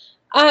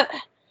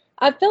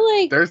 I feel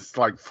like there's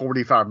like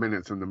 45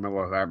 minutes in the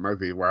middle of that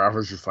movie where I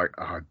was just like,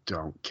 oh, I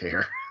don't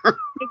care.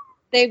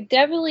 they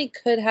definitely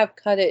could have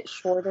cut it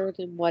shorter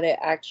than what it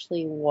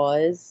actually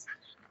was.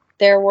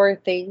 There were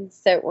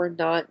things that were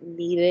not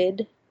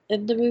needed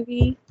in the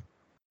movie,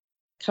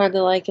 kind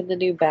of like in the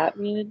new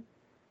Batman.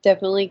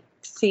 Definitely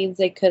scenes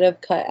they could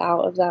have cut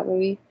out of that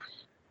movie.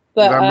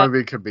 But That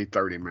movie could be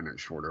 30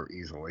 minutes shorter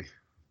easily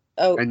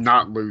oh and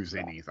not lose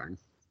anything.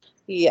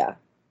 yeah.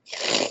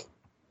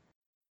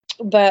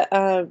 But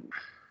I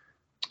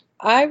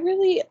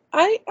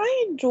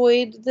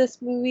enjoyed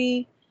this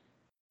movie.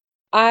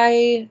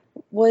 I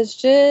was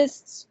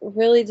just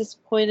really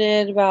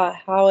disappointed about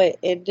how it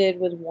ended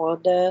with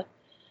Wanda.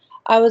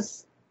 I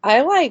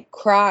like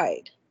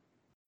cried.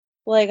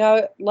 Like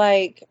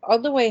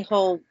on the way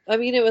home. I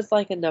mean, it was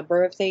like a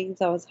number of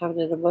things. I was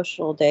having an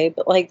emotional day,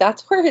 but like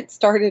that's where it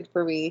started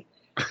for me.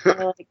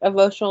 Like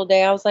emotional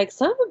day. I was like,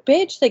 son of a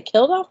bitch, they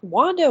killed off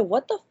Wanda.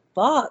 What the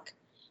fuck?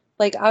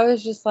 Like I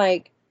was just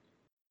like,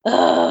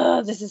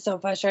 ugh, this is so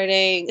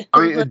frustrating.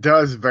 I mean, it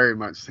does very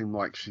much seem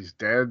like she's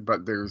dead,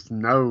 but there's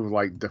no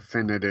like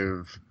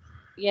definitive.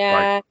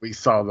 Yeah, Like we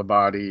saw the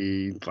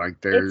body. Like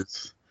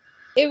there's.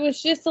 it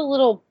was just a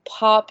little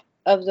pop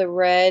of the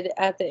red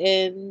at the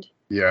end.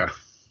 Yeah.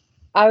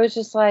 I was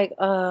just like,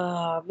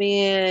 oh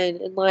man,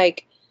 and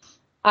like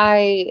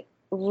I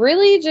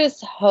really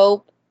just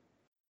hope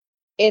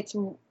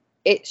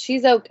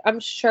she's okay. I'm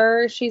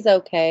sure she's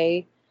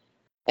okay,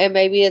 and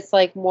maybe it's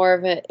like more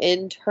of an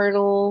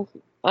internal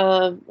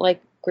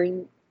like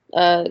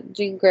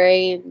Jean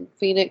Grey and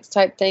Phoenix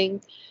type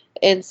thing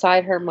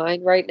inside her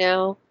mind right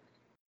now.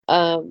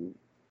 And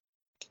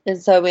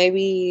so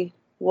maybe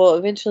we'll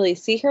eventually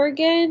see her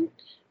again,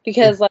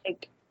 because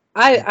like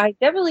I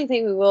definitely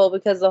think we will,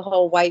 because the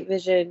whole White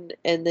Vision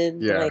and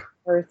then Yeah. like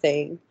her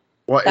thing.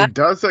 Well, it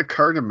does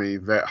occur to me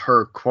that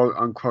her quote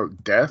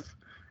unquote death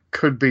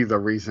could be the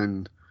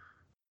reason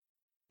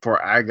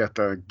for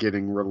Agatha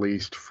getting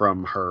released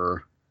from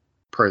her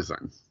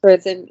prison.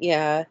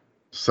 Yeah.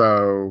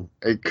 So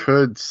it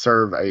could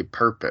serve a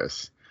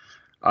purpose.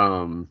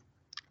 And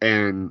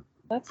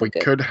That's we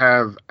could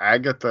have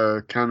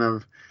Agatha kind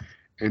of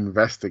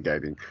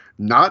investigating.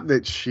 Not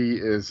that she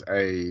is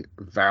a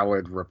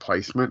valid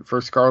replacement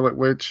for Scarlet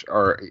Witch,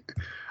 or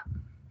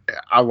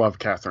I love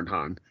Catherine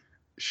Hahn.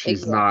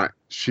 She's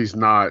Exactly.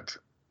 not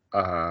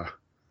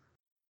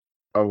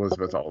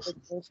Elizabeth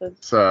Olsen.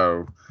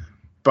 So,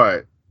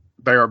 but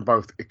they are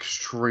both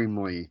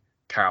extremely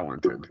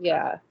talented.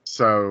 Yeah.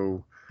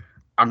 So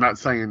I'm not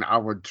saying I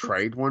would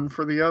trade one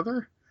for the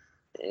other,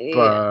 Yeah.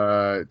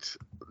 but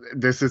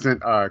this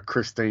isn't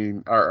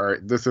Christine or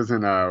this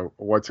isn't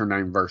what's her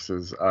name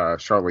versus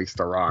Charlize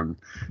Theron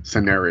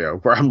scenario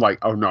where I'm like,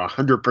 oh no,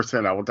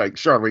 100% I will take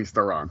Charlize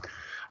Theron.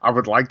 I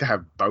would like to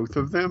have both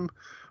of them,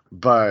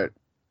 but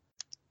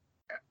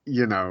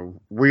you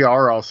know, we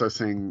are also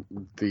seeing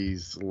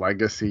these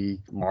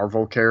legacy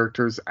Marvel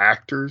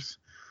actors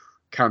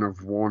kind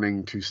of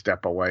wanting to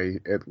step away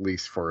at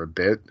least for a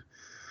bit.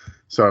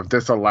 So if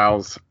this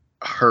allows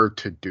her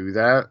to do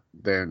that,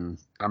 then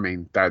I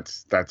mean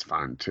that's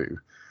fine too.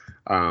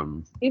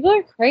 People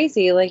are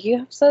crazy. Like you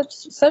have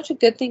such a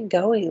good thing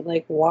going.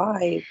 Like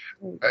why?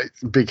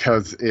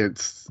 Because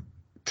it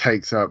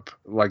takes up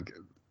like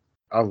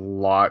a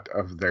lot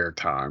of their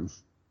time,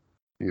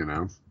 you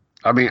know.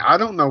 I mean, I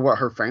don't know what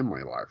her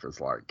family life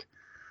is like.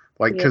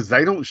 Like, because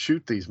they don't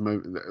shoot these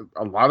movies.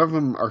 A lot of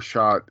them are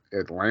shot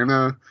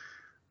Atlanta,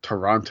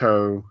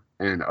 Toronto,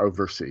 and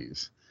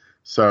overseas.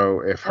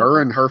 So if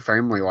her and her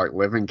family like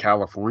live in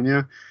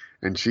California,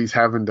 and she's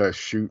having to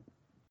shoot,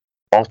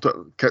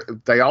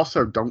 they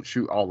also don't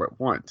shoot all at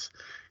once.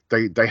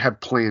 They have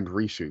planned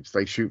reshoots.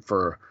 They shoot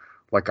for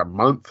like a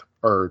month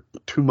or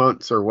 2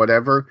 months or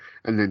whatever,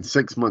 and then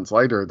 6 months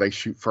later they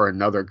shoot for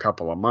another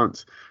couple of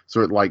months.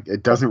 So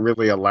it doesn't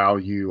really allow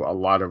you a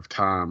lot of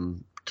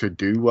time to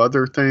do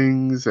other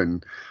things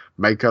and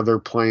make other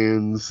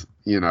plans,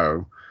 you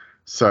know.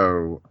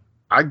 So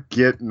I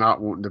get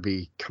not wanting to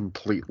be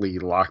completely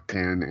locked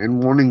in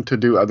and wanting to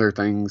do other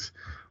things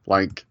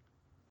like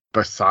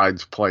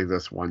besides play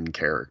this one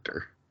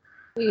character.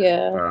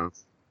 Yeah.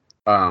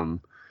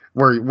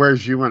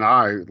 Whereas you and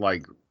I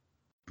like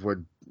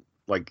would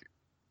like,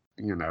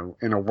 you know,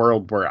 in a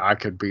world where I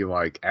could be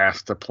like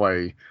asked to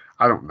play,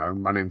 I don't know,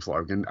 my name's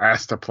Logan,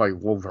 asked to play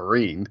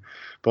Wolverine,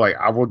 but like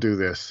I will do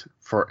this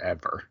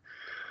forever.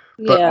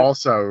 But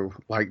also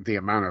like the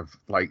amount of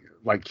like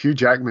Hugh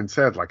Jackman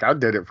said, like I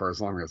did it for as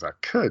long as I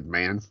could,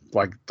 man.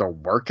 Like the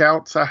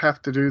workouts I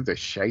have to do, the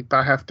shape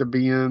I have to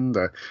be in,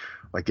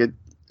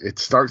 it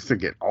starts to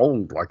get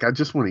old. Like I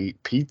just want to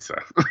eat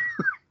pizza,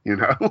 you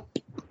know?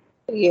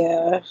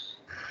 Yeah.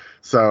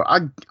 So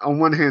on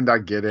one hand I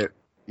get it,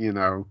 you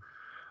know.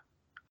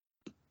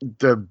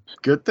 The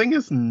good thing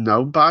is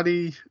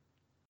nobody,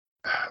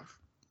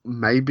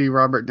 maybe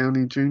Robert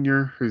Downey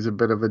Jr., who's a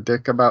bit of a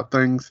dick about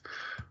things,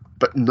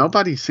 but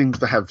nobody seems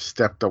to have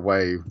stepped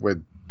away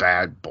with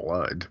bad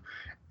blood,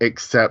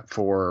 except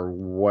for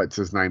what's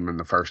his name in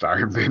the first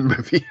Iron Man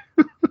movie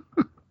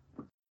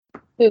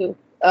Who?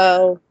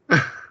 Oh,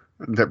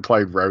 that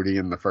played Rhodey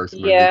in the first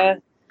movie. yeah.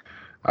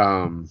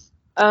 And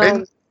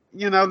Um,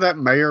 that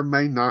may or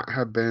may not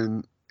have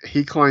been.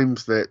 He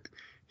claims that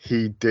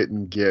he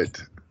didn't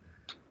get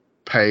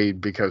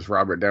paid because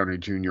Robert Downey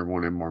Jr.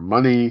 wanted more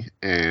money,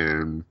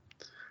 and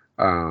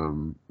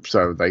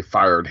so they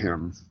fired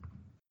him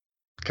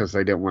because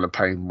they didn't want to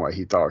pay him what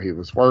he thought he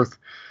was worth,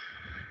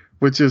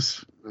 which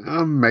is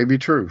maybe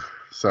true.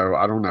 So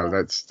I don't know.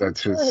 That's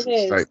sure his it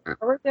is. statement.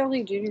 Robert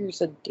Downey Jr.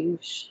 is a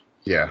douche.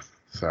 Yeah.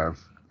 So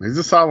he's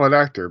a solid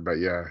actor, but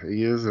yeah,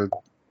 he is a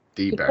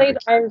He D-bag. played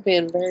Iron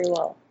Man very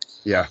well.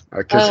 Yeah,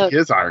 because he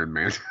is Iron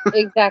Man.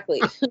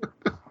 Exactly.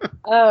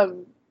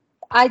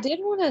 I did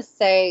want to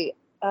say,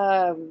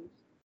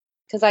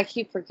 because I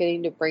keep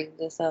forgetting to bring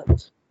this up,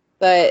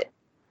 but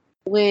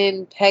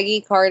when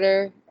Peggy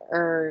Carter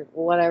or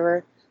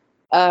whatever,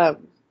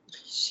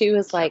 she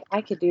was like,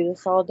 "I could do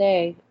this all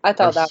day." I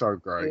thought That's that so was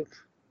great. cute.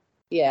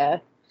 Yeah,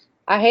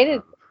 I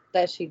hated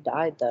that she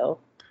died though.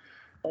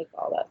 Like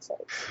all that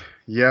stuff.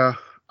 Yeah.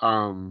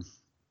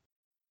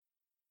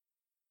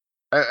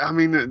 I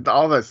mean,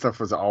 all that stuff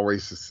was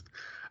always just,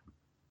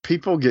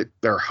 people get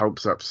their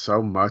hopes up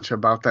so much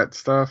about that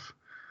stuff.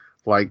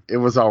 Like, it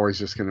was always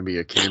just going to be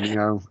a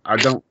cameo.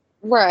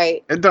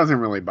 Right. It doesn't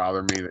really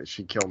bother me that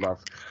she killed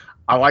off.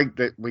 I like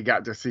that we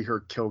got to see her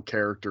kill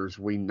characters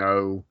we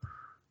know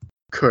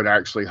could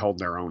actually hold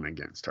their own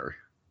against her.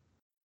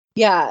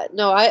 Yeah.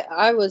 No,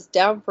 I was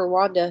down for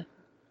Wanda.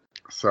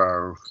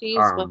 So She's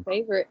my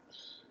favorite.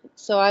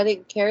 So I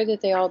didn't care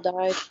that they all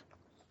died.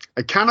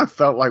 it kind of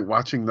felt like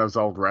watching those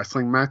old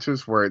wrestling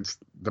matches where it's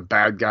the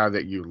bad guy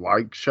that you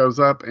like shows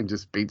up and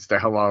just beats the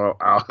hell out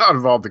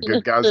of all the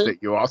good guys that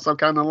you also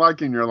kind of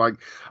like, and you're like,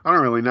 I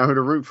don't really know who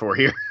to root for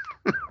here.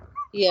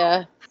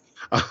 Yeah.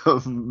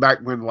 Back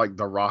when like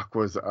The Rock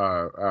was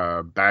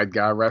a bad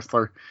guy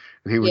wrestler,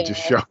 and he would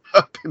just Yeah. show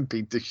up and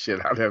beat the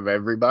shit out of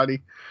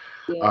everybody.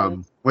 Yeah.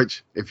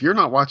 Which, if you're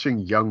not watching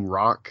Young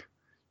Rock,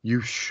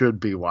 you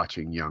should be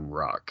watching Young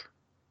Rock.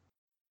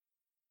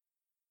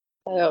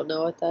 I don't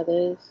know what that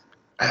is.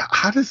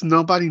 How does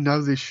nobody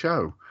know this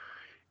show?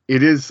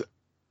 It is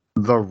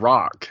The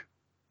Rock,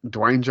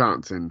 Dwayne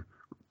Johnson,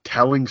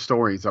 telling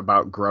stories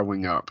about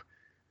growing up.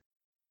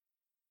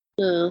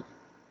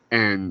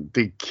 And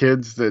the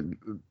kids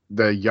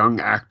the young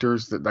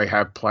actors that they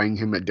have playing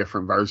him at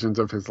different versions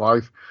of his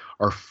life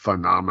are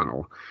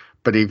phenomenal.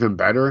 But even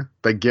better,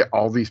 they get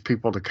all these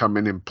people to come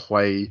in and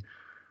play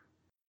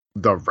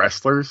the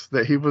wrestlers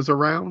that he was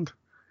around.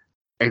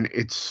 And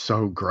it's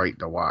so great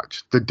to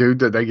watch. The dude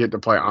that they get to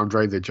play,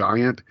 Andre the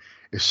Giant,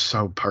 is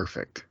so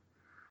perfect.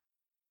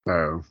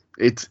 So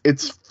it's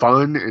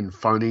fun and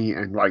funny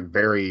and like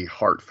very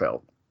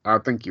heartfelt. I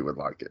think you would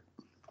like it.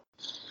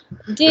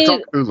 It's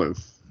on Hulu.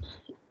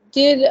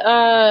 Did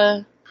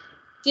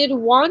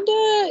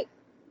Wanda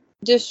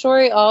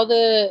destroy all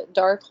the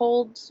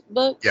Darkholds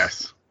books?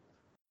 Yes.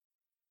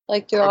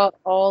 Like throughout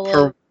all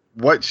For of...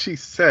 what she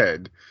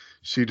said,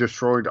 she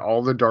destroyed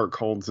all the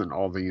Darkholds in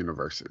all the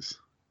universes.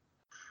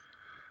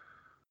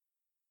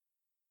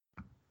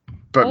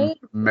 But What?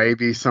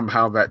 maybe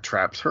somehow that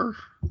traps her,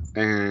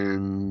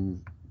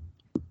 and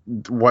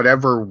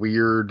whatever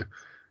weird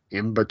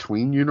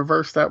in-between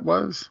universe that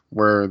was,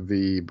 where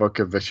the Book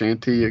of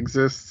Vishanti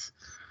exists.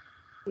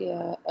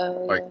 Yeah.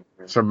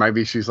 So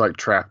maybe she's like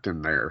trapped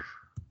in there.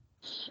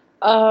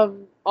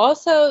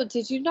 Also,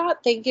 did you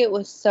not think it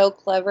was so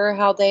clever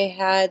how they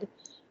had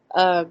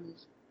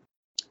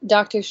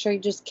Doctor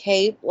Strange's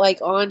cape like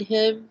on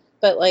him,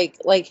 but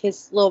like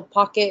his little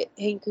pocket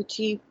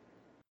handkerchief?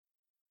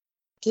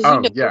 Did you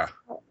notice yeah.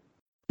 that?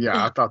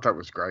 Yeah, I thought that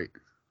was great.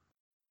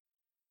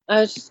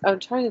 I'm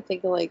trying to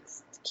think of like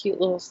cute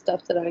little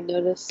stuff that I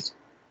noticed.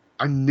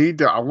 I want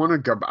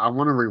to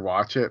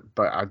rewatch it,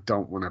 but I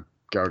don't want to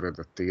go to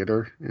the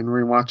theater and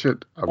rewatch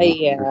it. I want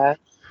to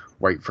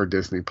wait for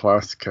Disney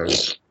Plus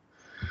because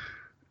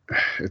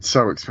it's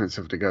so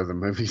expensive to go to the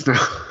movies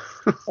now.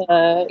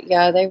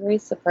 Yeah, they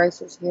raised the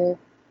prices here.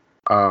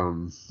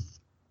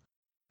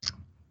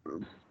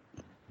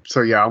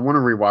 So yeah, I want to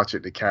rewatch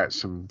it to catch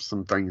some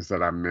things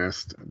that I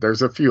missed.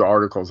 There's a few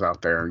articles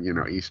out there,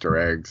 Easter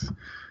eggs,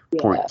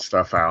 point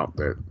stuff out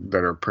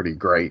that are pretty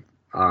great.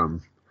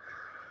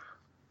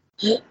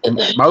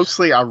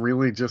 Mostly, I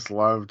really just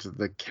loved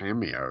the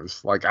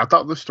cameos. Like, I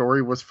thought the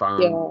story was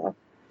fine. Yeah.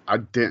 I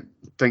didn't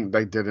think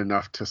they did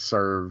enough to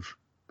serve.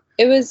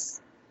 It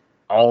was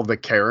all the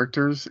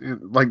characters.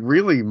 Like,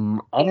 really,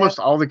 almost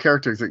all the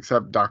characters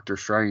except Doctor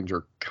Strange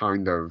are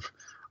kind of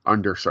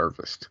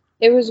underserviced.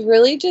 It was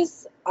really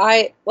just,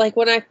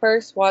 when I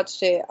first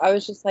watched it, I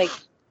was just like,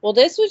 well,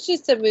 this was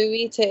just a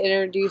movie to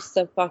introduce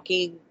the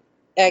fucking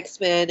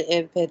X-Men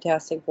and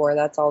Fantastic Four.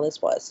 That's all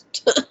this was.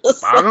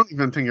 I don't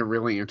even think it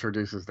really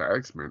introduces the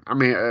X-Men. I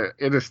mean,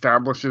 it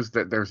establishes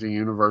that there's a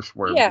universe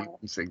where Yeah,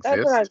 mutants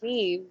that's what I exist,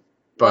 mean.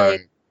 but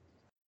Like,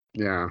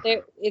 yeah,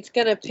 it's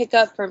gonna pick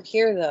up from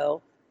here,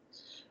 though.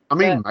 I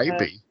mean, But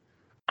maybe.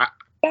 I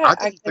yeah, I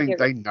don't could think get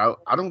they rid- know.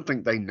 I don't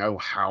think they know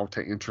how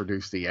to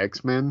introduce the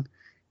X-Men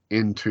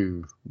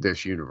into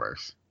this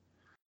universe,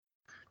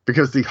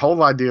 because the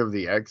whole idea of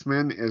the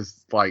X-Men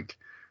is like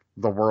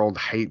the world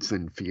hates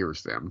and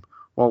fears them.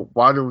 Well,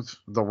 why does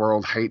the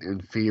world hate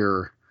and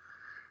fear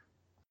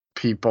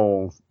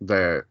people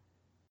that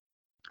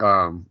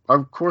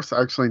of course,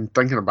 actually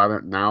thinking about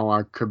it now,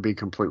 I could be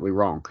completely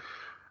wrong.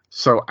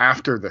 So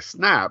after the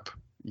snap,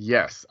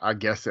 yes, I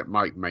guess it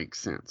might make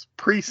sense.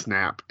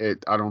 Pre-snap,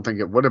 I don't think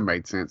it would have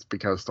made sense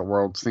because the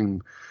world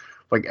seemed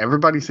like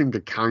everybody seemed to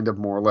kind of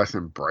more or less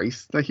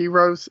embrace the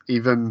heroes,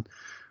 even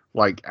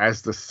like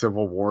as the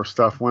Civil War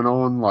stuff went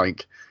on,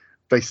 like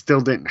they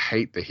still didn't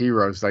hate the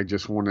heroes. They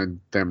just wanted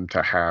them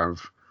to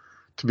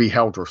be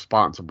held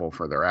responsible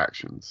for their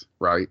actions,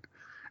 right?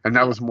 And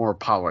that Yeah. was more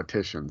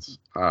politicians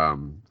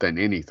than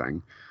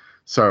anything.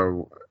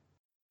 So,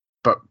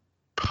 but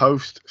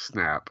post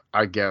snap,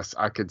 I guess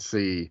I could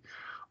see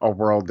a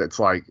world that's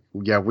like,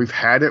 yeah, we've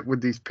had it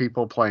with these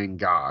people playing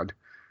God,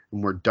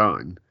 and we're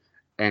done.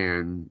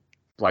 And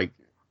like,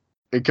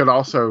 it could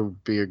also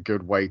be a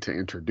good way to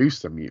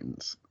introduce the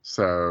mutants.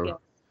 So, Yeah,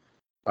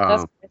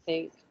 that's um, what I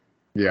think.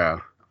 yeah.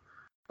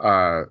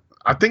 Uh,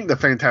 I think the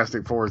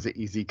Fantastic Four is an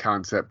easy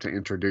concept to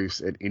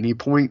introduce at any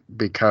point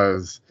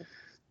because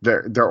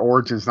their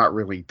origin's not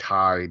really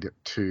tied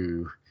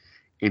to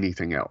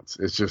anything else.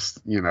 It's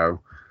just,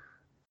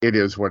 it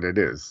is what it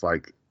is.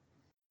 Like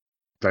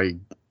they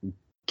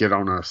get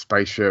on a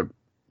spaceship,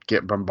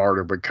 get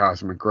bombarded with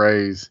cosmic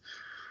rays,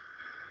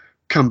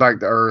 come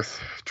back to Earth,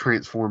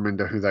 transform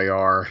into who they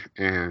are,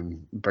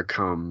 and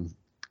become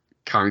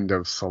kind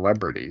of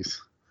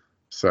celebrities.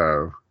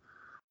 So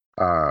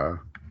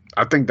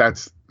I think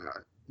that's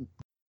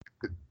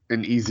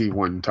an easy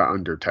one to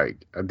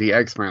undertake. The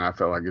X-Men, I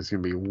feel like, is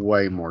going to be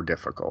way more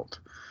difficult.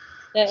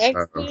 The So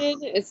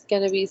X-Men is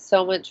gonna be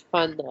so much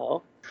fun,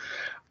 though.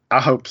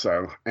 I hope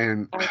so.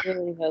 And I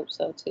really hope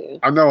so too.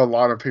 I know a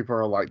lot of people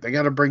are like, they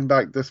got to bring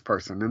back this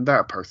person and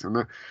that person.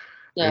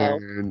 No,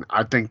 And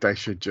I think they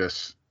should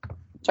just,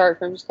 start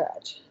from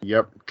scratch.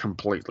 yep,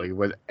 completely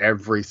with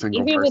every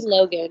single Even with person.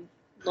 Logan,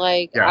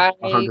 like Yeah,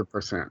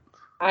 100%.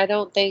 I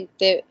don't think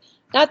that.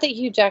 Not that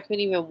Hugh Jackman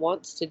even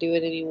wants to do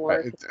it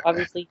anymore. 'Cause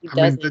obviously, he I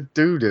mean, doesn't. the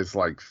dude is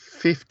like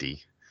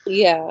 50.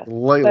 Yeah,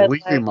 Leave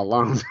but him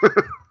alone.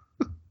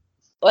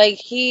 like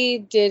he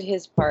did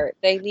his part.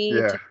 They need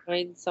Yeah. to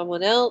find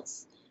someone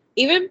else.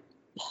 Even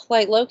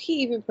like Loki,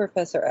 even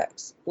Professor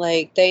X.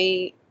 Like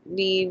they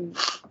need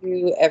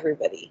to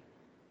everybody.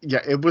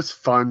 Yeah, it was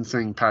fun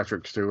seeing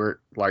Patrick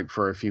Stewart like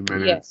for a few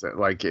minutes.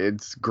 Like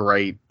it's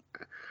great,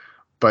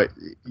 but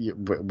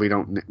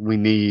we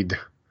need.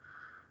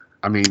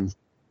 I mean,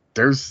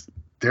 there's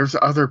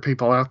other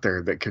people out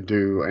there that could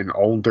do an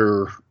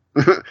older.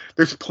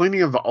 There's plenty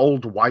of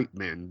old white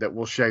men that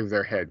will shave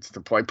their heads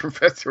to play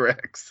Professor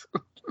X.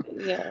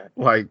 Yeah,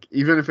 Like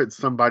even if it's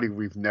somebody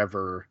we've not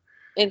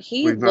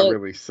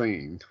really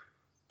seen.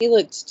 he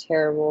looked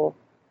terrible.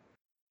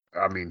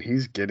 I mean,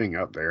 he's getting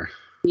up there.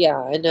 Yeah,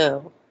 I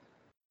know.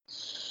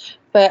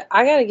 But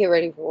I gotta get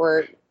ready for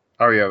work.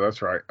 Oh yeah,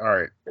 that's right. All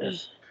right.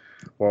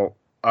 Well,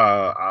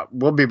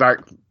 we'll be back.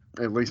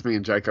 At least me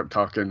and Jacob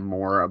talking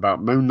more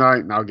about Moon Knight,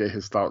 and I'll get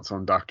his thoughts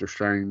on Doctor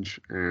Strange.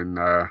 And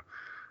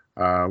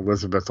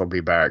Elizabeth will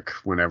be back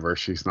whenever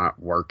she's not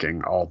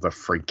working all the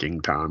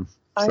freaking time.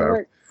 I So.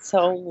 work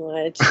so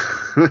much.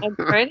 I'm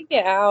trying to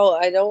get out.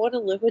 I don't want to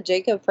live with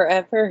Jacob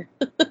forever.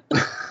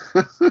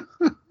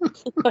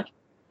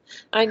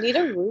 I need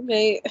a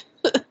roommate.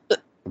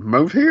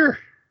 Move here.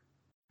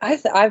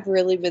 I've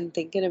really been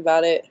thinking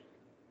about it.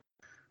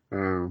 Me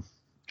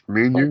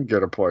and you can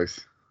get a place.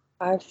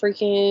 I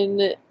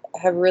freaking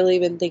have really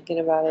been thinking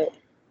about it.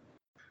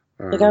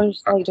 Like I'm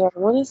just like, do I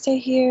want to stay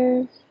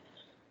here?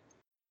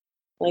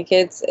 Like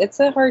it's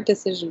a hard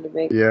decision to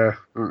make. Yeah,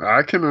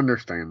 I can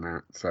understand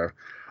that. So,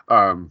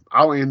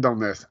 I'll end on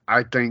this.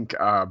 I think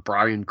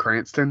Bryan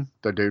Cranston,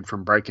 the dude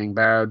from Breaking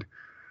Bad.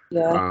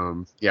 Yeah.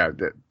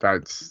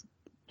 That's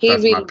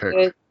He'd be my pick.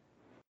 good.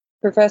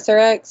 Professor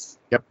X.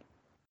 Yep.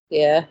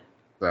 Yeah.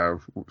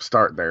 So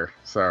start there.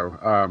 So,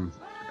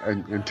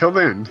 until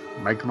then,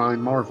 make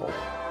mine Marvel.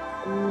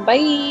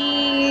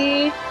 Bye.